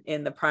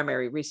in the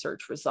primary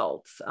research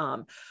results.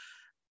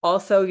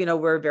 Also,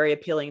 we're very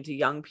appealing to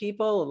young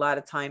people. A lot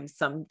of times,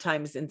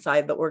 sometimes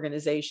inside the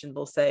organization,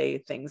 they'll say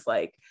things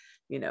like,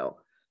 we're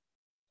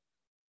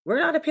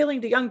not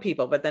appealing to young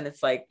people, but then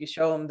it's like, you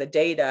show them the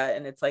data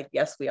and it's like,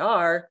 yes, we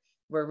are.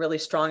 We're really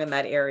strong in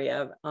that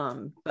area.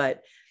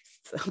 But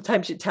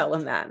sometimes you tell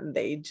them that and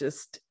they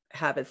just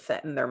have it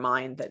set in their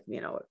mind that,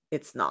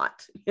 it's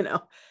not,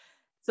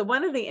 So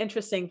one of the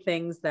interesting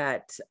things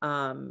that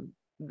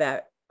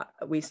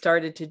we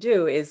started to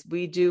do is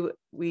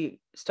we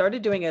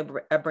started doing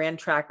a brand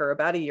tracker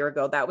about a year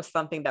ago. That was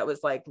something that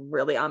was like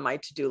really on my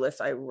to-do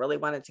list. I really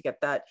wanted to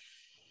get that,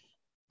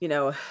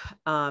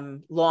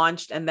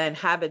 launched and then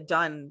have it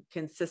done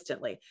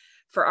consistently.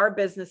 For our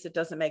business, it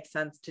doesn't make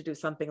sense to do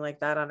something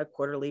like that on a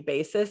quarterly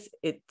basis.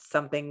 It's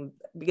something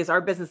because our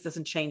business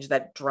doesn't change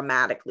that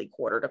dramatically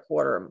quarter to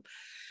quarter.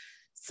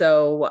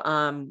 So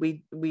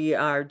we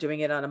are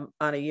doing it on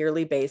a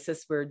yearly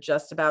basis. We're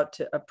just about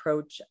to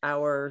approach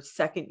our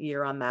second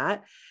year on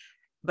that.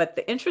 But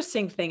the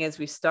interesting thing is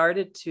we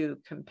started to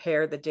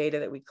compare the data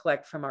that we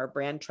collect from our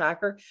brand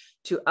tracker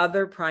to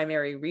other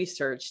primary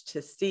research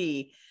to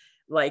see,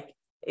 like,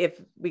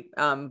 if we,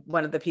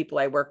 one of the people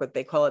I work with,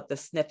 they call it the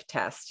sniff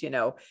test.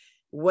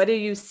 What do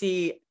you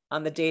see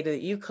on the data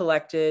that you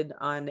collected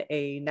on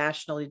a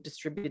nationally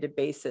distributed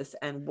basis,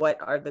 and what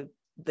are the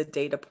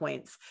data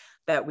points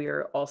that we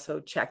are also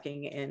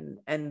checking in,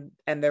 and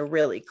they're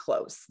really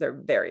close. They're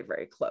very,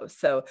 very close.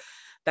 So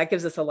that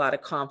gives us a lot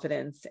of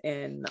confidence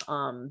in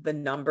the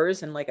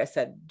numbers. And like I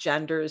said,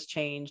 gender has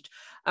changed.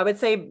 I would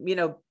say,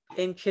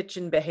 in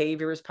kitchen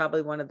behavior is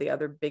probably one of the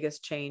other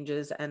biggest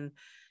changes. And,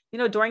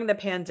 during the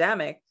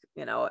pandemic,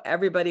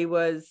 everybody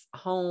was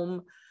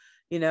home,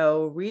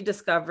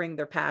 rediscovering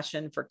their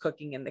passion for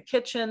cooking in the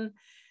kitchen,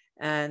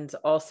 and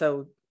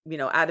also,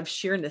 out of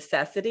sheer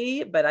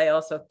necessity. But I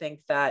also think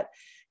that,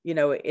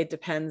 it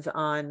depends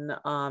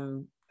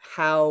on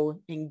how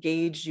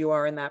engaged you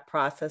are in that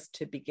process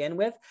to begin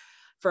with.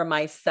 For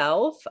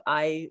myself,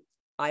 I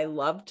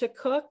love to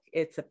cook.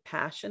 It's a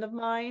passion of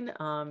mine.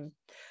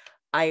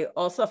 I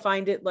also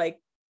find it like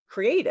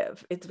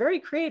creative. It's very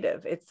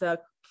creative.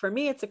 For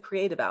me, it's a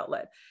creative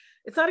outlet.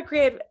 It's not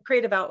a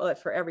creative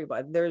outlet for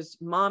everyone. There's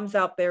moms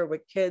out there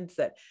with kids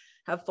that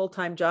have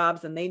full-time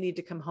jobs and they need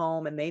to come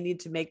home and they need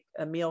to make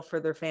a meal for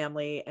their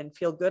family and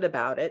feel good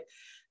about it.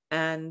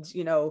 And,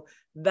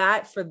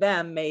 that for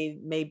them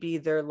may be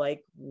their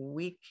like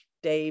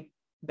weekday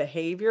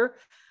behavior,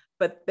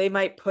 but they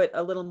might put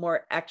a little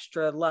more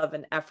extra love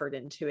and effort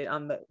into it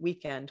on the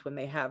weekend when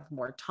they have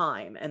more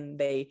time and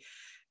they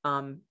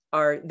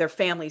are their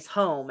family's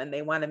home and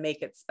they want to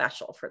make it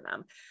special for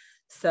them.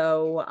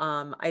 So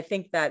I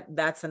think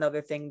that's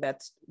another thing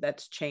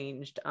that's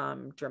changed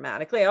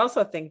dramatically. I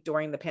also think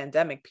during the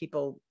pandemic,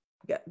 people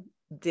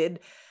did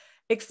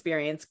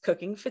experience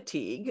cooking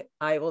fatigue.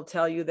 I will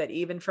tell you that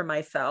even for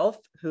myself,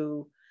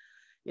 who,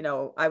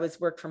 I was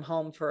work from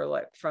home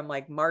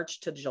from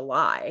March to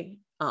July,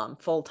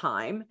 full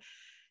time.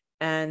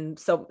 And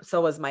so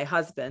was my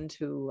husband,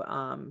 who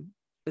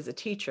is a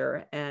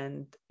teacher.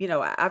 And,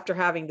 after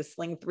having to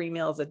sling 3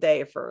 meals a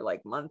day for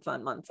like months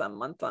on months,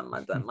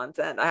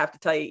 and I have to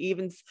tell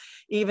you,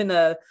 even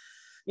a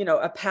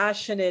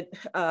passionate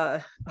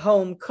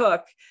home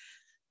cook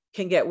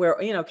can get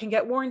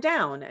worn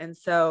down. And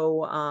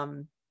so,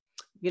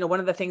 one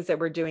of the things that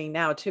we're doing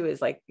now too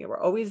is like, we're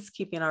always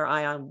keeping our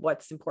eye on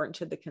what's important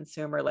to the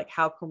consumer. Like,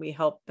 how can we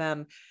help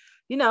them,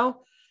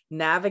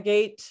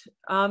 navigate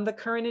the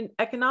current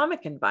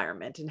economic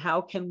environment, and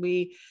how can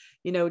we,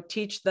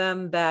 teach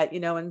them that,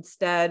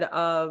 instead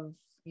of,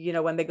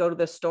 when they go to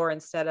the store,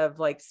 instead of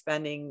like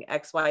spending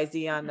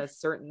XYZ on a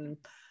certain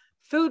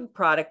food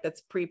product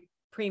that's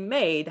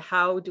pre-made,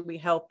 how do we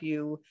help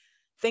you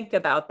think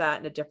about that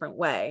in a different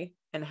way?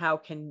 And how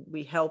can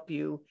we help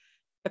you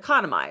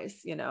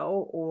economize,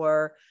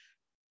 or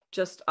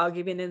just, I'll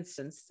give you an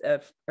instance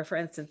for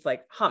instance,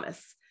 like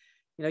hummus.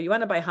 You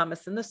want to buy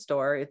hummus in the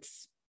store,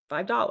 it's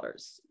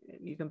 $5.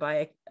 You can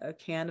buy a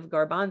can of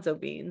garbanzo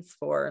beans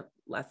for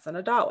less than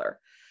 $1.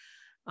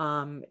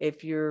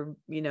 If you're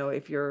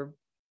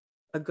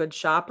a good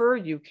shopper,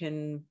 you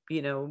can,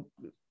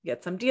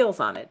 get some deals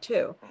on it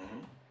too.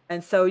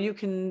 And so you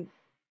can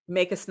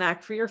make a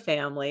snack for your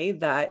family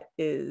that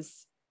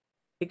is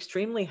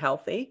extremely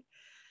healthy,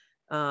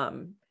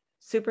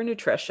 super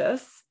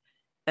nutritious,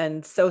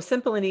 and so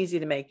simple and easy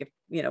to make,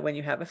 when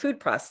you have a food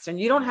processor. And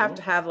you don't have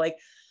to have like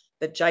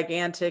the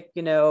gigantic,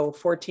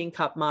 14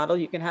 cup model.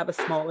 You can have a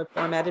smaller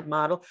formatted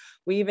model.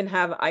 We even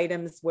have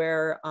items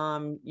where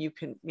you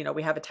can,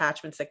 we have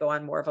attachments that go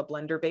on more of a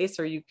blender base,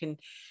 or you can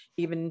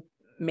even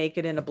make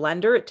it in a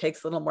blender. It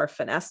takes a little more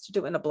finesse to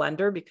do it in a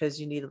blender because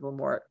you need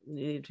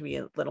to be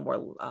a little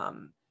more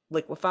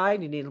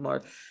liquefied. You need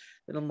a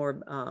little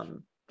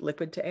more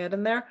liquid to add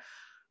in there.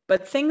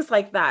 But things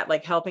like that,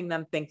 like helping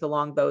them think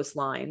along those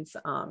lines.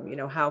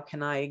 How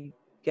can I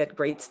get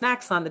great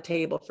snacks on the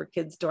table for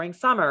kids during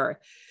summer?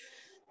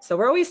 So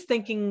we're always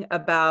thinking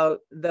about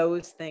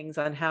those things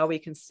on how we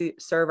can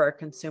serve our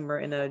consumer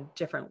in a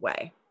different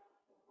way.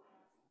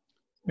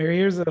 Mary,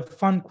 here's a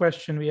fun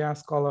question we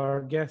ask all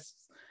our guests.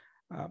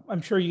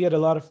 I'm sure you get a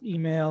lot of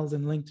emails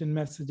and LinkedIn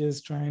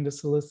messages trying to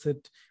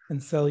solicit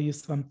and sell you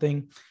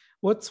something.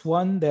 What's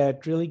one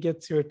that really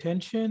gets your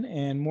attention?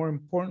 And more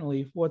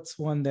importantly, what's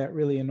one that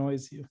really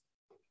annoys you?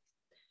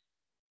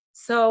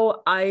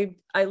 So I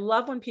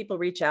love when people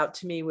reach out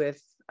to me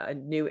with a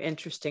new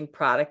interesting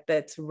product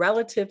that's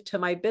relative to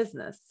my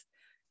business,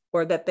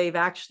 or that they've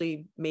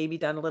actually maybe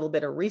done a little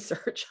bit of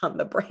research on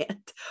the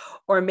brand,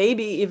 or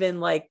maybe even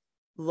like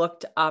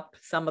looked up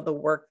some of the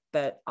work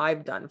that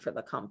I've done for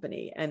the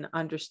company and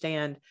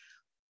understand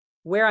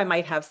where I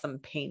might have some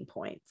pain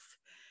points.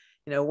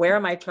 What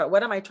am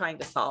I trying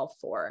to solve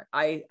for?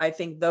 I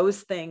think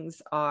those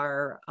things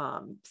are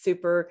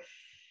super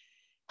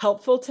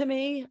helpful to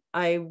me.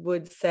 I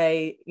would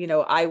say,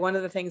 one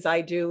of the things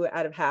I do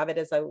out of habit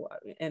is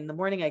in the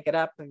morning I get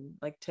up and,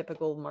 like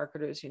typical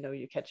marketers,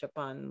 you catch up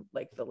on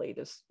like the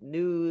latest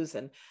news.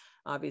 And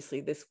obviously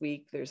this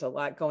week there's a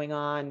lot going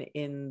on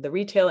in the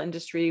retail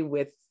industry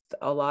with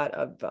a lot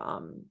of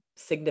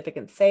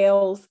significant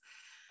sales.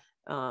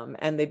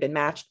 And they've been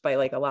matched by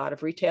like a lot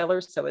of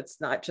retailers. So it's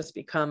not just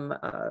become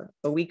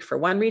a week for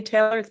one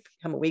retailer, it's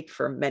become a week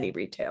for many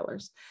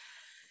retailers.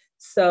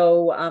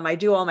 So I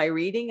do all my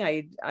reading.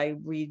 I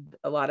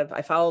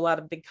follow a lot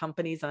of big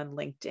companies on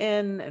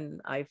LinkedIn,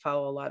 and I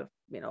follow a lot of,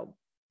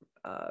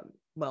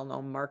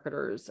 well-known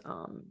marketers.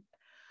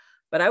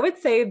 But I would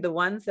say the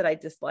ones that I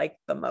dislike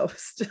the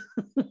most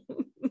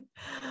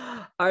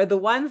are the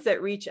ones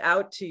that reach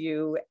out to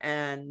you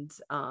and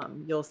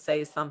you'll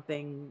say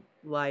something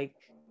like,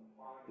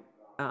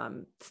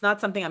 it's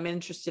not something I'm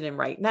interested in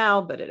right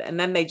now, and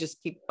then they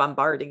just keep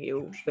bombarding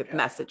you with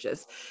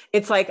messages.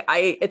 It's like,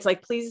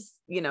 please,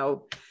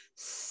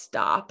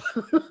 stop.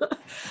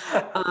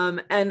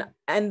 And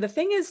the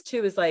thing is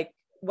too, is like,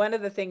 one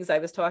of the things I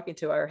was talking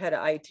to our head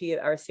of IT,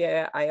 our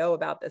CIO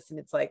about this, and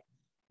it's like,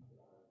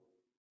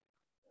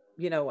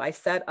 I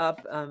set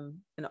up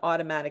an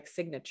automatic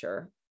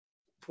signature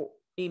for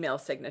email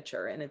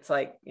signature. And it's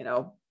like,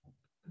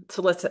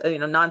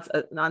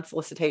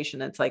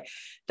 non-solicitation. It's like,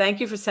 thank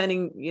you for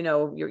sending,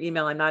 your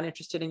email. I'm not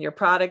interested in your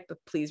product, but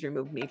please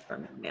remove me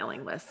from your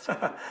mailing list.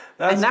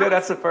 That's good.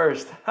 That's the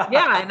first.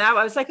 Yeah. And now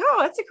I was like, oh,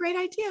 that's a great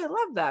idea. I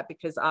love that,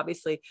 because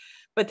obviously,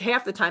 but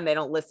half the time they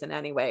don't listen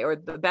anyway. Or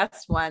the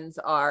best ones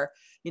are,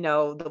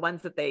 the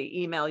ones that they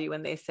email you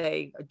and they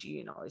say,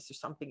 do is there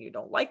something you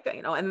don't like that,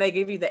 and they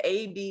give you the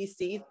A, B,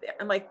 C.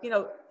 I'm like,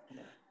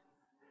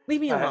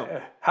 leave me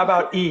alone. How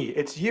about E?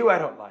 It's you I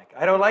don't like.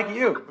 I don't like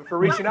you for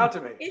reaching out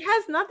to me. It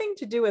has nothing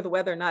to do with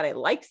whether or not I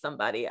like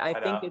somebody. I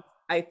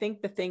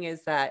think the thing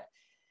is that,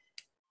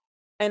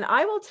 and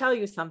I will tell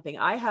you something,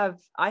 I have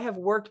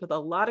worked with a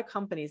lot of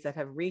companies that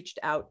have reached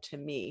out to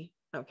me.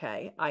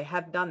 Okay. I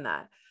have done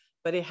that,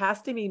 but it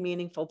has to be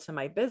meaningful to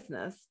my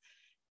business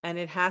and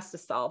it has to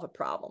solve a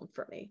problem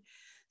for me.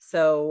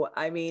 So,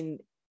 I mean,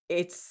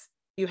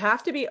 you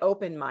have to be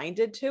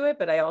open-minded to it,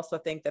 but I also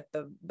think that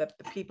the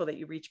people that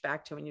you reach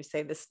back to and you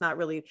say, this is not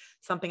really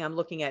something I'm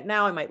looking at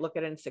now, I might look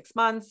at it in 6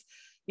 months.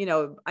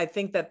 I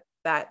think that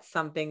that's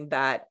something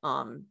that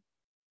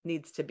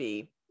needs to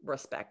be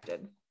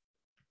respected.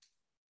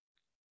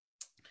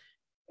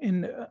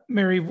 And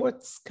Mary,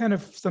 what's kind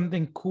of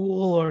something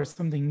cool or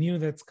something new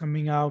that's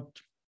coming out?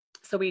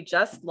 So we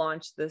just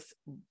launched this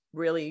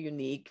really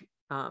unique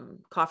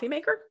coffee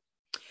maker.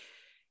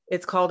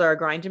 It's called our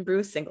Grind and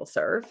Brew Single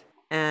Serve.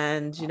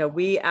 And,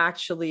 we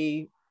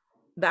actually,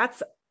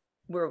 Grind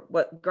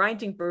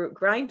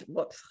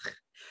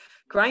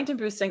and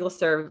Brew Single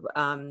Serve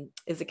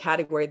is a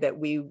category that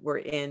we were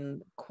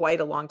in quite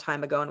a long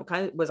time ago. And it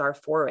kind of was our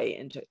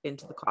foray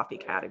into the coffee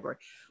category,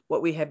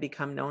 what we had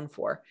become known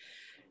for.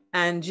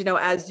 And,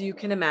 as you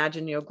can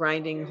imagine,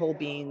 grinding whole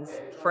beans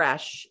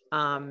fresh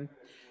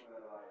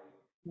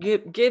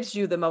gives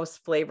you the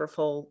most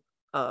flavorful,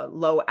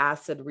 low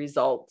acid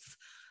results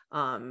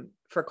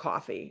for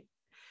coffee.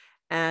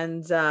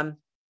 And so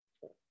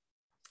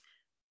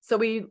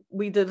we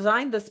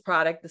designed this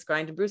product, this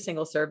Grind and Brew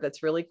Single Serve,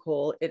 that's really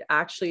cool. It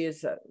actually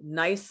is a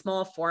nice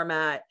small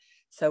format.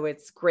 So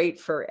it's great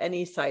for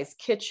any size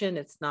kitchen.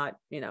 It's not,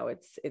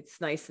 it's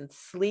nice and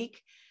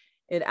sleek.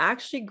 It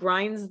actually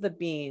grinds the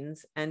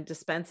beans and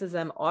dispenses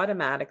them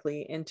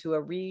automatically into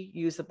a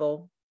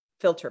reusable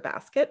filter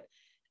basket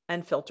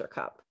and filter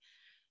cup.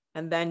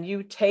 And then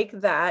you take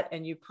that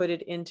and you put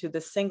it into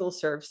the single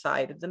serve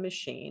side of the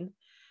machine.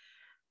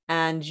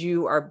 And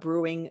you are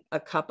brewing a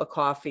cup of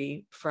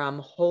coffee from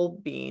whole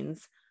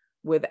beans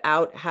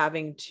without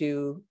having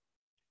to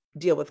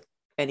deal with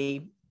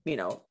any,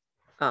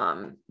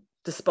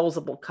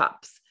 disposable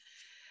cups.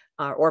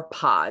 or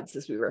pods,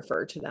 as we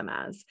refer to them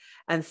as.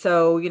 And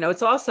so,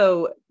 it's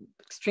also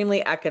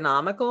extremely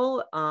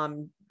economical.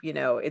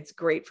 It's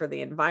great for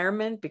the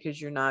environment because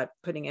you're not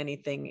putting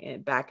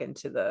anything back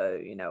into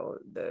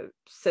the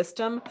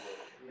system.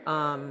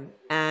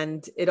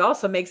 And it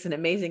also makes an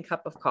amazing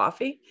cup of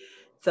coffee.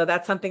 So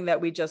that's something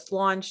that we just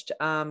launched.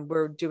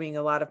 We're doing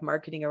a lot of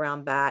marketing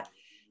around that.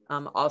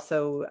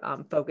 Also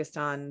focused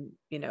on,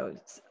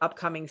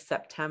 upcoming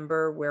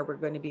September, where we're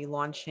going to be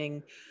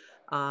launching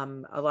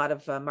a lot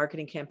of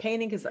marketing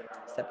campaigning, because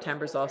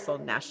September is also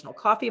National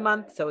Coffee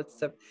Month. So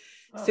it's a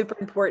super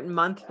important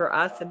month for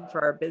us and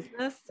for our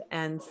business.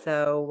 And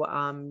so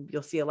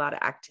you'll see a lot of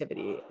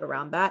activity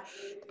around that.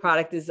 The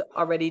product is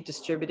already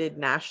distributed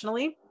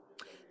nationally.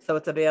 So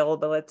it's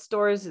available at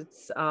stores.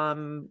 It's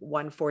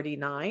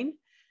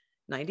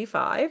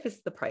 $149.95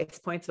 is the price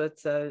point. So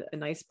it's a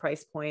nice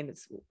price point.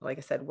 It's, like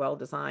I said, well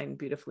designed,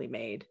 beautifully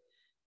made,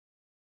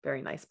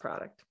 very nice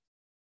product.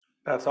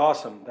 That's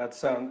awesome.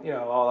 That's,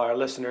 all our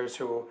listeners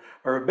who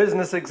are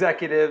business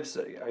executives,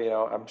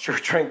 I'm sure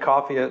drink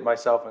coffee,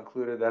 myself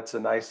included. That's a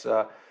nice,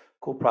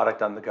 cool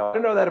product on the go. I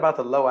don't know that about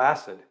the low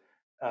acid.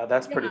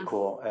 That's pretty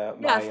cool.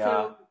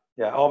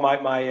 All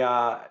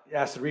my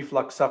acid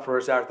reflux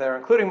sufferers out there,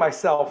 including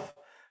myself,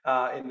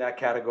 in that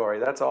category.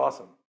 That's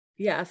awesome.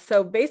 Yeah.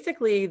 So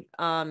basically,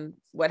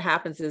 what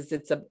happens is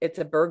it's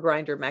a burr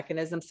grinder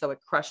mechanism. So it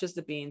crushes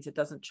the beans. It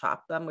doesn't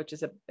chop them, which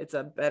is it's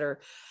a better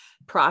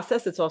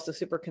process. It's also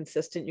super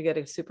consistent. You get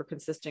a super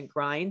consistent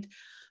grind.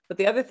 But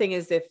the other thing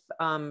is if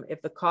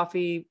the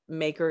coffee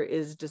maker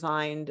is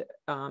designed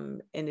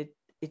and it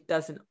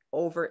doesn't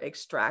over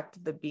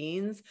extract the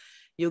beans,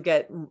 you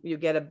get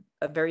a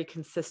very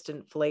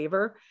consistent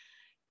flavor.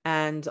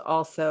 And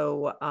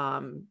also,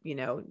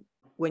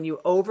 when you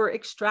over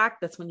extract,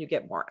 that's when you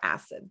get more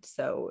acid.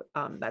 So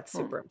that's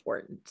super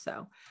important.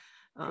 So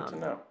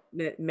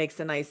it makes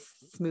a nice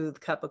smooth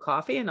cup of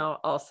coffee. And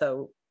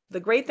also the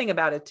great thing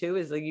about it too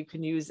is that you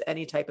can use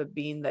any type of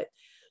bean that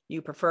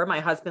you prefer. My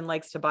husband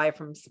likes to buy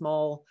from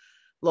small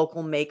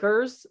local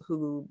makers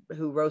who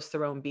roast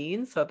their own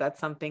beans. So if that's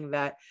something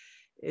that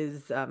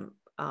is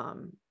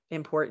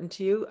important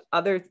to you.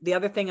 The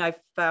other thing I've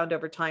found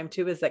over time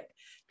too is that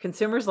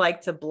consumers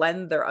like to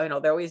blend they're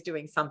always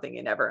doing something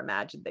you never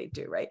imagined they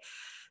do, right?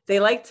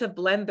 They like to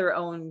blend their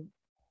own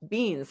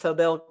beans. So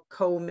they'll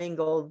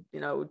co-mingle,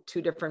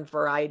 two different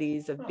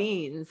varieties of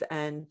beans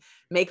and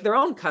make their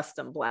own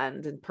custom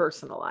blend and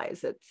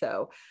personalize it.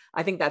 So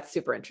I think that's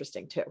super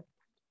interesting too.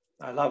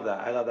 I love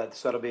that.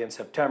 So it'll be in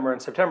September.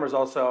 And September is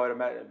also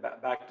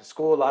back to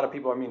school. A lot of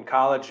people,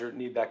 college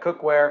need that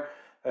cookware.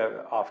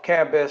 Off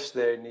campus,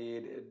 they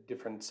need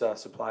different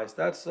supplies.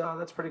 That's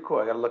pretty cool.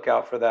 I got to look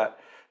out for that.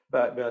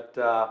 But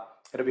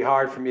it'll be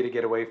hard for me to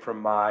get away from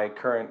my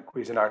current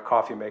Cuisinart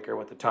coffee maker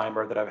with the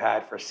timer that I've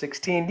had for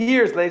 16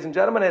 years, ladies and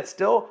gentlemen. It's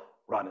still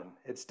running.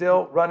 It's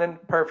still running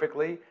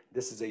perfectly.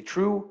 This is a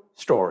true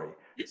story.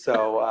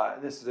 So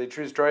this is a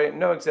true story,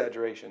 no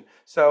exaggeration.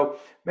 So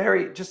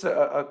Mary, just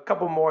a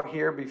couple more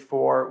here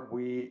before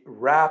we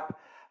wrap.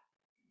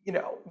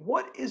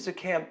 What is a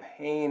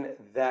campaign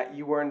that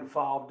you were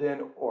involved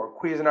in or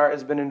Cuisinart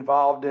has been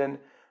involved in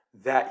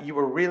that you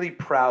were really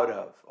proud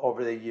of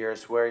over the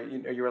years where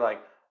you were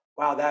like,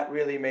 wow, that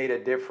really made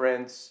a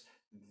difference?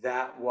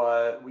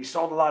 We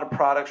sold a lot of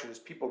products, or does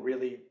people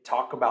really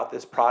talk about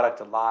this product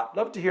a lot?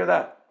 Love to hear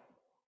that.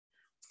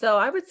 So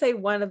I would say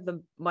one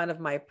of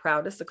my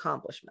proudest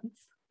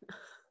accomplishments.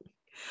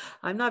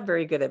 I'm not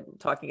very good at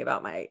talking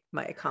about my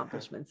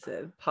accomplishments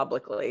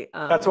publicly.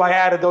 That's why I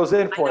added those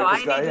in for you.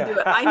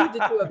 I need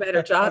to do a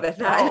better job at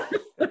that.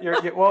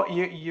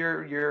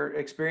 Your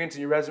experience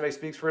and your resume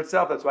speaks for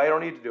itself. That's why I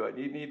don't need to do it.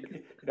 You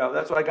need,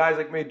 that's why guys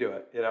like me do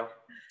it.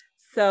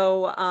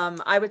 So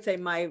I would say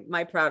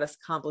my proudest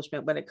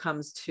accomplishment when it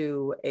comes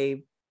to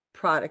a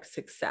product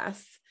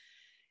success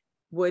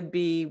would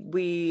be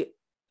we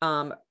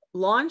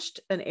launched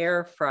an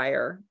air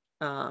fryer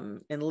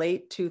in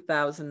late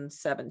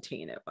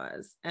 2017 it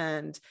was.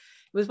 And it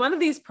was one of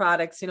these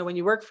products, when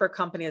you work for a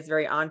company that's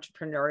very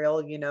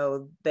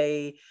entrepreneurial,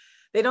 they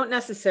don't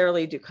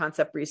necessarily do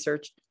concept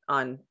research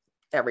on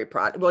every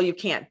product. Well, you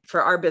can't.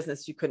 For our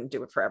business, you couldn't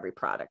do it for every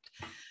product.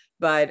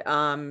 But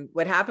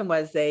what happened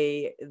was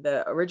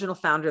the original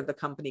founder of the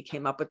company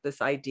came up with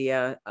this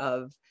idea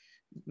of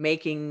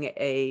making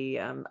a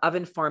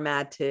oven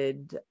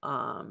formatted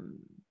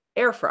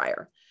air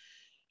fryer.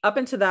 Up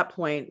until that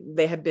point,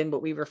 they had been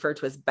what we refer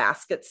to as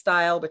basket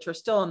style, which are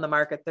still on the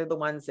market. They're the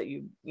ones that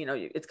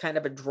it's kind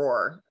of a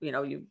drawer.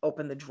 You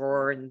open the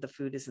drawer and the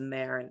food is in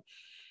there, and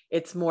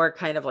it's more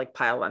kind of like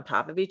piled on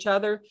top of each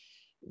other.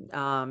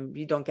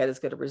 You don't get as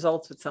good of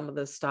results with some of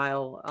the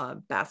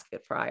style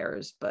basket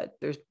fryers, but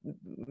there's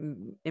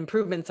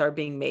improvements are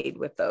being made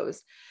with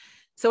those.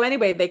 So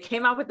anyway, they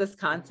came out with this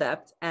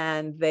concept,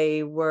 and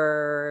it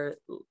was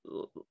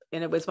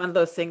one of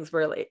those things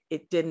where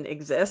it didn't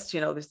exist.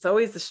 There's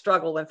always the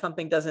struggle when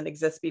something doesn't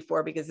exist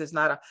before, because there's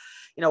not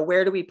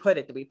where do we put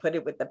it? Do we put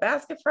it with the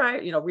basket fryer?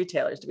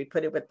 Retailers, do we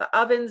put it with the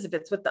ovens? If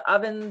it's with the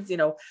ovens,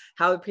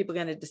 how are people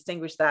going to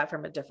distinguish that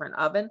from a different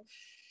oven?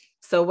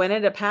 So what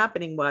ended up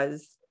happening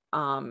was,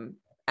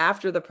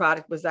 after the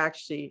product was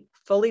actually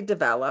fully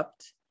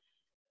developed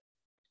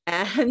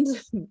and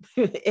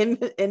in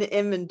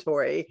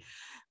inventory,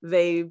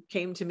 they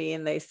came to me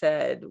and they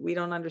said, we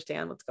don't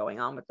understand what's going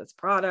on with this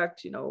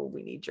product.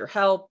 We need your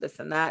help, this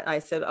and that. I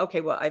said,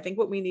 okay, well, I think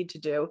what we need to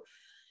do,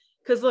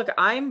 because look,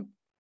 I'm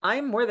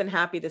more than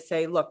happy to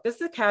say, look, this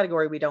is a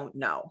category we don't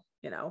know.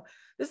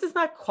 This is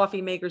not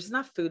coffee makers, it's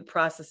not food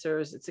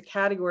processors. It's a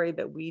category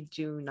that we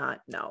do not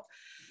know.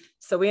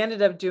 So we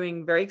ended up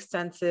doing very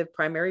extensive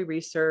primary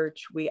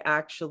research. We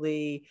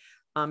actually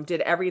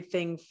did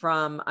everything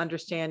from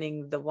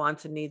understanding the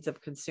wants and needs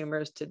of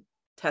consumers to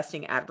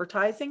testing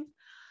advertising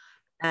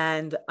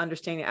and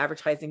understanding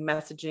advertising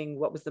messaging,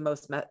 what was the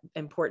most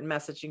important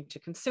messaging to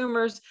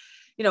consumers,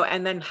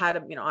 and then how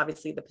to,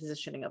 obviously the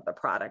positioning of the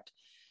product.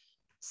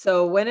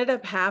 So what ended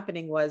up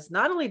happening was,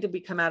 not only did we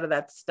come out of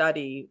that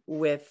study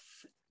with,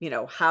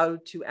 how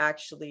to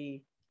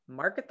actually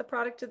market the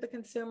product to the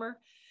consumer,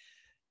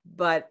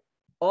 but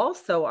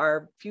also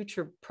our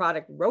future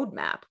product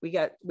roadmap.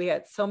 We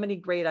had so many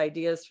great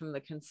ideas from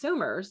the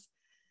consumers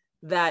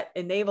that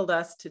enabled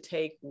us to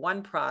take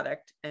one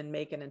product and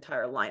make an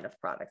entire line of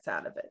products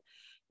out of it.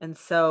 And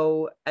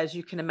so, as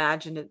you can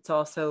imagine, it's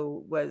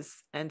also was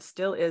and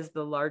still is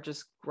the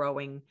largest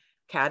growing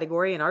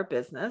category in our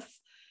business.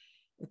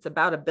 It's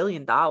about $1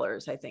 billion,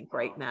 I think,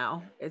 right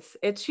now.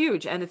 It's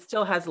huge, and it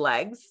still has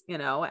legs,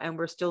 and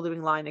we're still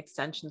doing line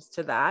extensions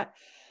to that.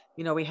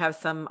 We have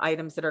some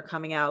items that are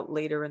coming out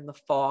later in the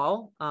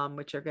fall,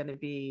 which are going to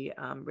be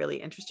really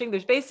interesting.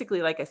 There's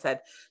basically, like I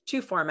said,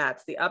 two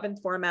formats, the oven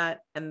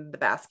format and the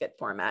basket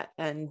format.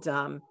 And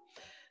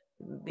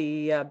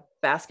the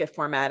basket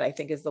format, I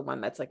think, is the one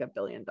that's like $1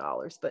 billion,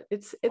 but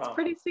it's wow,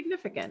 pretty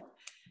significant.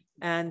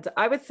 And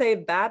I would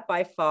say that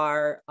by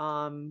far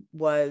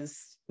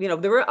was, there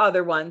were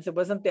other ones. It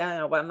wasn't,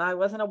 I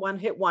wasn't a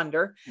one-hit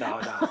wonder. No.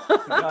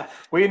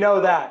 We know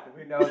that.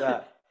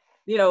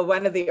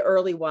 One of the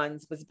early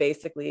ones was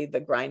basically the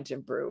grind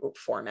and brew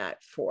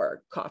format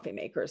for coffee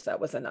makers. That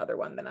was another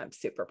one that I'm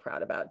super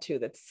proud about too.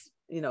 That's,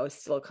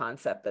 still a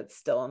concept that's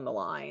still on the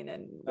line,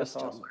 and we're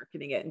still awesome,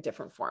 marketing it in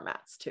different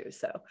formats too.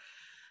 So,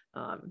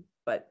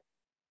 but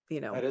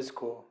that is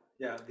cool.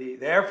 Yeah. The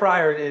air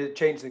fryer, it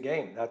changed the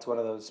game. That's one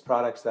of those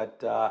products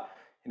that,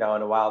 in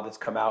a while that's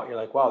come out, you're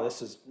like, wow,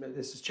 this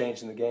is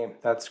changing the game.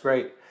 That's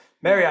great.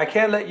 Mary, I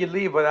can't let you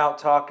leave without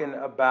talking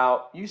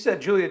about, you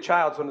said Julia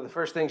Childs, one of the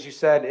first things you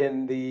said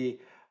in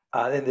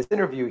this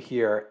interview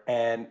here.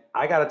 And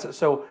I got to,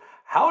 so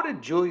how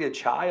did Julia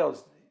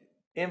Childs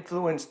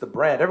influence the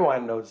brand?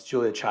 Everyone knows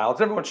Julia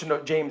Childs. Everyone should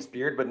know James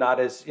Beard, but not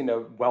as,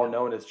 well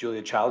known as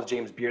Julia Childs.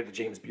 James Beard, the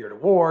James Beard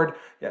Award.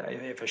 Yeah,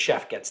 if a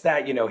chef gets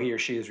that, he or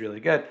she is really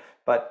good.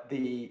 But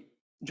the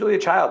Julia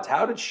Childs,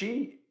 how did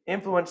she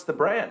influence the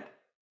brand?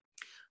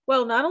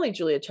 Well, not only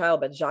Julia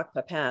Child, but Jacques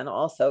Pepin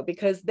also,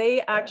 because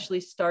they actually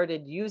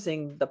started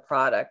using the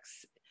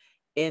products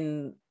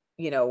in,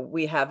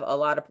 we have a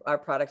lot of our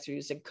products are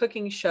used in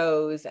cooking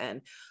shows,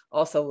 and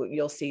also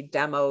you'll see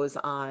demos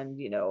on,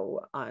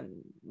 on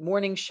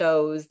morning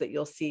shows that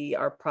you'll see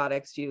our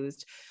products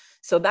used.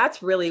 So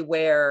that's really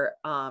where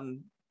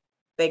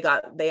they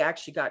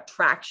actually got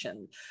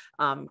traction.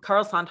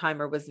 Carl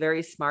Sondheimer was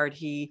very smart.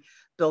 He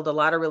built a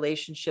lot of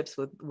relationships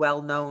with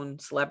well-known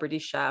celebrity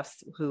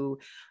chefs who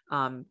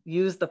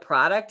use the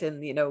product,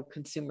 and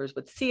consumers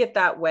would see it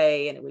that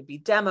way, and it would be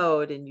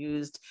demoed and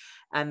used,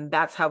 and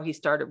that's how he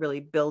started really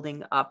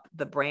building up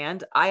the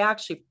brand. I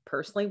actually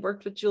personally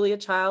worked with Julia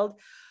Child,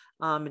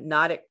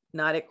 not at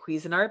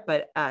Cuisinart,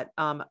 but at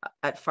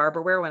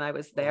Farberware when I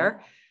was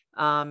there.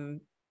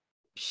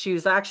 She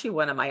was actually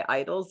one of my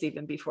idols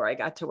even before I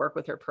got to work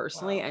with her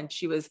personally. Wow. And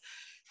she was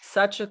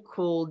such a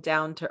cool,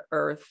 down to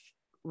earth,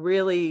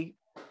 really,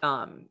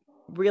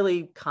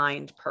 really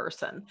kind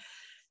person.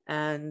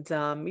 And,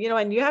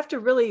 and you have to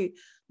really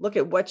look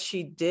at what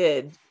she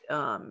did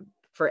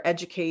for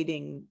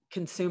educating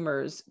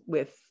consumers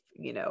with,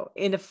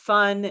 in a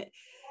fun,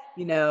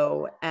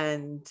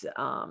 and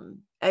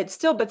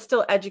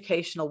still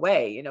educational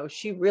way.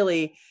 She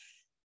really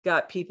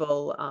got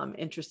people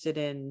interested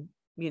in,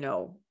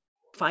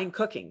 fine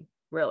cooking,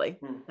 really.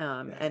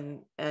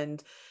 And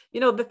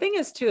the thing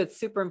is too, it's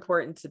super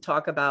important to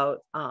talk about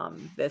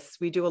this.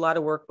 We do a lot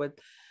of work with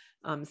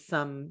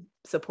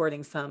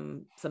supporting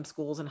some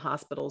schools and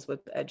hospitals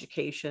with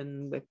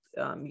education with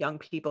young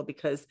people,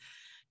 because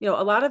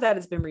a lot of that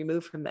has been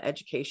removed from the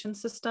education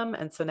system.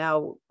 And so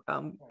now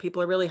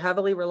people are really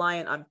heavily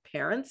reliant on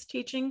parents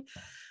teaching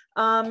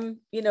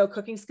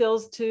cooking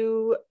skills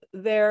to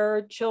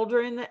their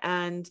children,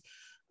 and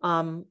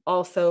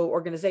also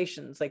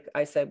organizations. Like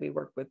I said, we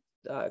work with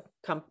a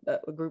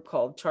group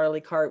called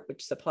Charlie Cart,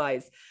 which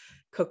supplies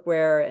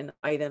cookware and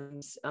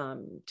items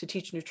to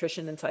teach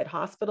nutrition inside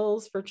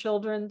hospitals for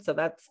children. So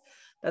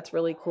that's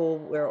really cool.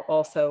 We're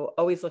also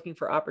always looking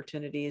for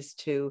opportunities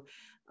to,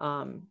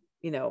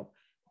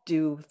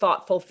 do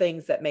thoughtful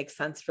things that make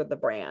sense for the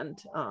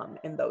brand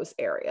in those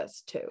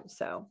areas too.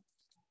 So.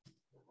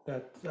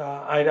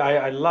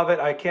 I love it.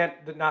 I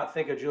can't not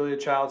think of Julia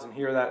Childs and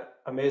hear that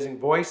amazing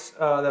voice,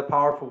 that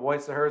powerful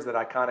voice of hers, that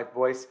iconic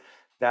voice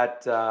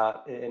that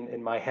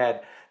in my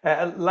head.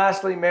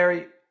 Lastly,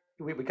 Mary,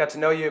 we got to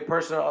know you at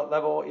personal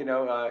level,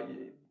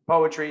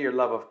 poetry, your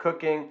love of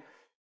cooking,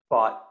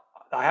 but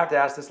I have to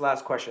ask this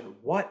last question.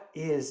 What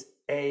is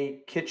a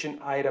kitchen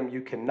item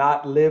you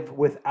cannot live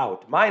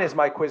without? Mine is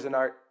my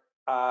Cuisinart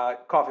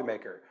coffee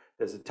maker.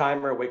 There's a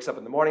timer, wakes up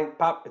in the morning,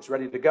 pop, it's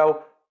ready to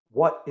go.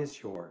 What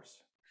is yours?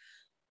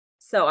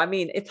 So, I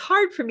mean, it's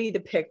hard for me to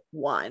pick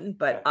one,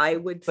 but I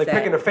would say, like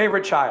picking a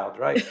favorite child,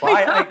 right?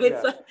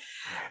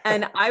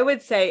 And I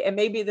would say, and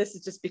maybe this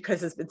is just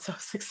because it's been so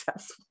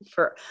successful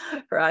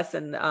for us,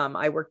 and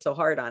I worked so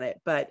hard on it,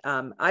 but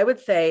I would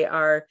say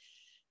our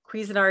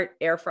Cuisinart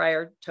air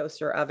fryer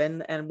toaster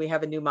oven, and we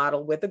have a new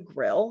model with a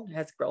grill. It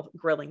has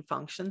grilling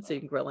function, so you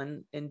can grill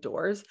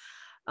indoors.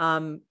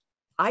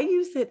 I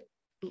use it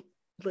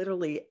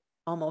literally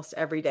almost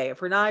every day.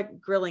 If we're not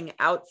grilling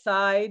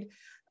outside,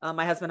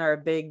 my husband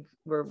and I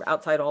we're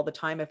outside all the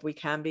time if we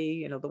can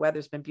be. The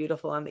weather's been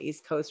beautiful on the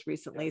East Coast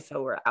recently,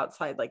 so we're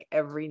outside like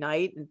every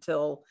night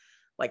until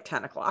like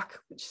 10 o'clock,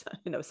 which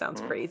sounds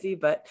crazy,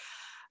 but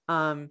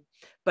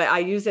I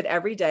use it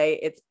every day.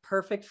 It's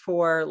perfect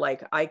for,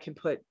 like, I can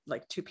put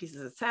like 2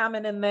 pieces of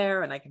salmon in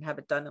there and I can have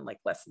it done in like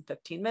less than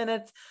 15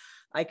 minutes.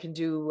 I can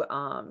do,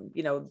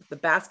 the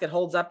basket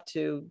holds up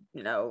to,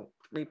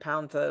 3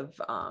 pounds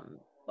of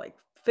like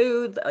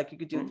food. Like you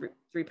could do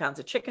 3 pounds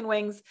of chicken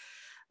wings.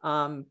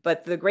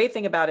 But the great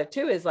thing about it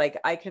too is, like,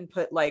 I can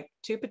put like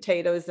 2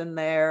 potatoes in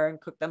there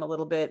and cook them a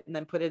little bit and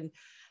then put in,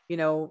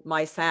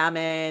 my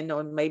salmon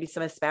or maybe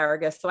some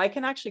asparagus. So I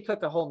can actually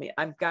cook a whole meal.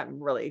 I've gotten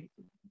really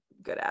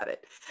good at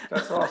it.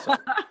 That's awesome.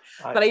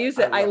 But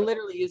I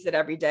literally use it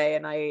every day.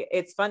 And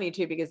it's funny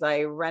too, because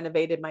I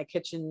renovated my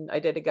kitchen. I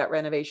did a gut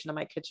renovation of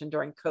my kitchen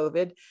during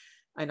COVID.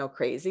 I know,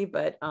 crazy,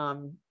 but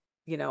I'm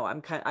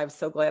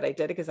so glad I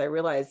did it, because I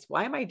realized,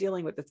 why am I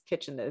dealing with this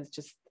kitchen that is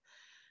just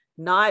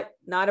not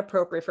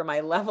appropriate for my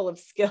level of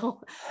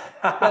skill.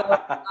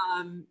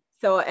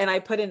 So, and I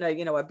put in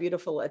a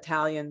beautiful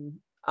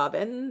Italian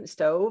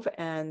stove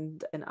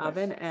and an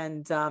oven,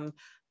 and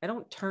I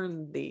don't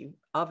turn the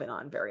oven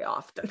on very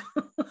often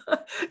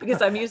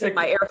because I'm using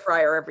my air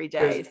fryer every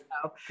day.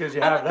 Because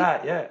you have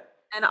that, yeah.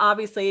 And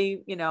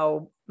obviously,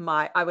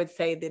 I would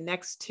say the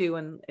next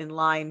 2 in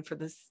line for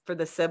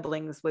the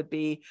siblings would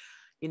be,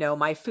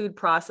 my food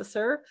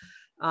processor.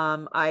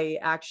 I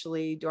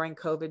actually, during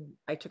COVID,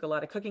 I took a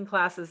lot of cooking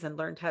classes and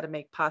learned how to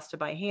make pasta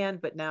by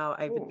hand, but now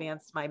I've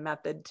advanced my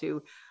method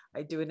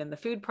I do it in the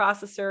food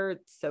processor.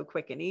 It's so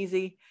quick and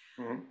easy.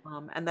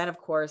 Mm-hmm. And then of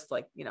course,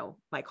 like,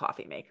 my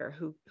coffee maker,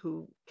 who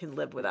can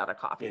live without a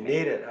coffee maker? You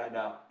need it. I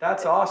know.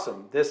 That's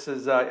awesome. This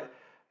is,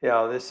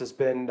 this has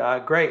been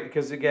great,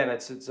 because again,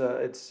 it's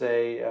a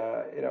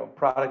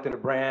products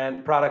and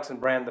brand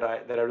that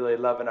I really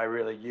love and I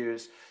really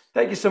use.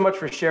 Thank you so much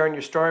for sharing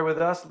your story with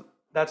us.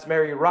 That's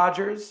Mary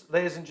Rodgers,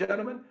 ladies and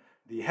gentlemen,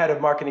 the head of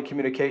marketing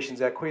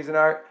communications at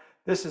Cuisinart.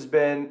 This has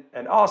been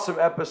an awesome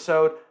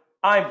episode.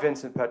 I'm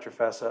Vincent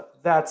Pietrafesa.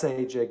 That's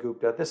Ajay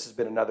Gupta. This has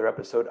been another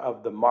episode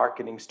of The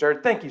Marketing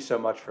Stir. Thank you so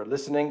much for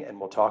listening, and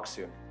we'll talk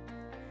soon.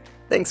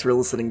 Thanks for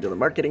listening to the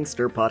Marketing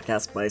Stir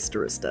podcast by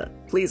Stirista.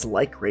 Please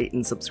like, rate,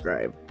 and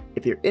subscribe.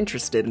 If you're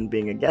interested in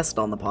being a guest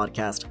on the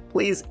podcast,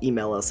 please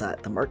email us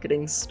at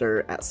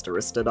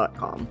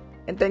themarketingstir@stirista.com.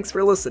 And thanks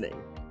for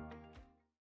listening.